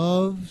Brian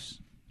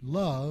loves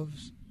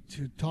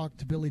to talk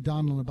to Billy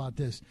Donlin about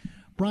this.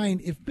 Brian,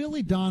 if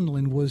Billy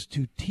Donlin was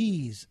to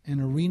tease an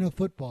arena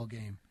football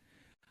game,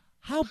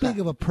 how big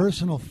of a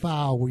personal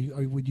foul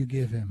would you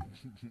give him?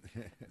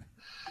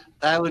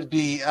 That would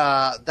be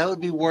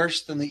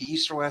worse than the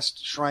East or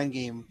West Shrine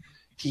Game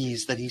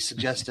tease that he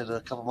suggested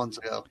a couple months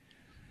ago.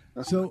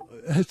 So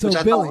which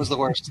I Billy, thought was the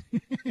worst.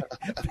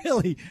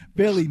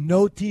 Billy,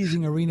 no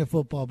teasing arena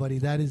football, buddy.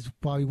 That is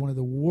probably one of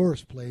the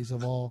worst plays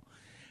of all.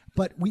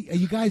 But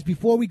you guys,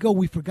 before we go,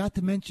 we forgot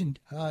to mention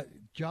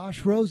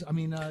Josh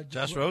Rosen.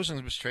 Josh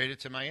Rosen was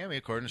traded to Miami,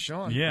 according to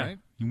Sean. Yeah, right?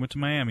 He went to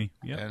Miami.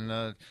 Yep.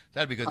 And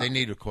that'd be good. They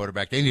need a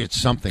quarterback. They needed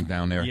something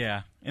down there.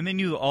 Yeah, and they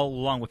knew all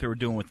along what they were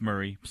doing with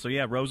Murray. So,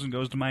 yeah, Rosen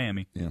goes to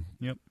Miami. Yeah.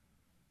 Yep.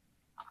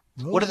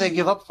 What did they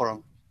give up for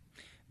him?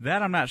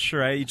 That I'm not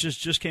sure. It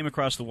just came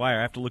across the wire.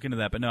 I have to look into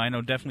that. But, no, I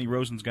know definitely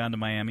Rosen's gone to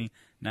Miami.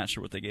 Not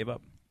sure what they gave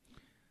up.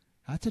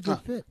 That's a good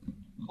fit.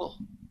 Cool.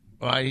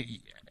 Well, I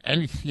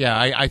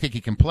think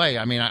he can play.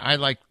 I mean, I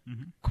like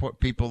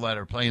people that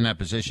are playing that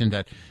position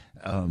that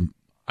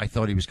I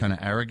thought he was kind of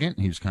arrogant.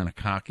 He was kind of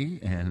cocky,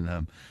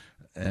 and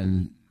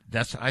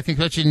I think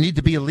that you need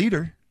to be a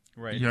leader.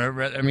 Right. You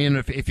know, I mean,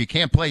 if you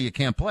can't play, you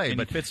can't play. And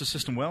but he fits the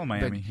system well in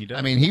Miami. He does.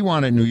 I mean, he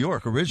wanted New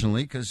York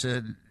originally because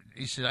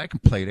he said, I can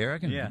play there. I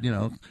can,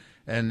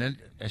 And then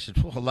I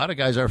said, well, a lot of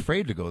guys are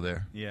afraid to go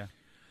there. Yeah.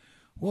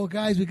 Well,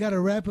 guys, we got to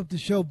wrap up the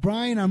show.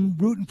 Brian, I'm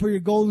rooting for your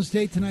Golden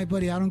State tonight,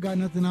 buddy. I don't got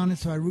nothing on it,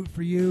 so I root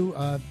for you.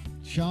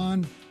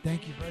 Sean,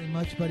 Thank you very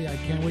much, buddy. I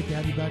can't wait to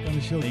have you back on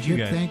the show. Thank Chip, you,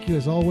 guys. thank you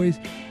as always.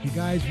 You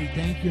guys, we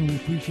thank you and we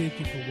appreciate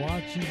you for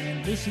watching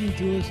and listening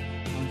to us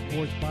on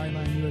Sports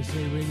Byline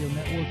USA Radio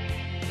Network.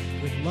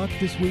 Good luck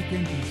this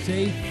weekend. Be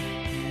safe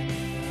and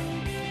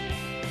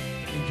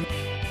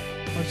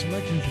enjoy our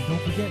selections. And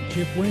don't forget,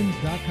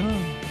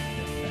 chipwins.com.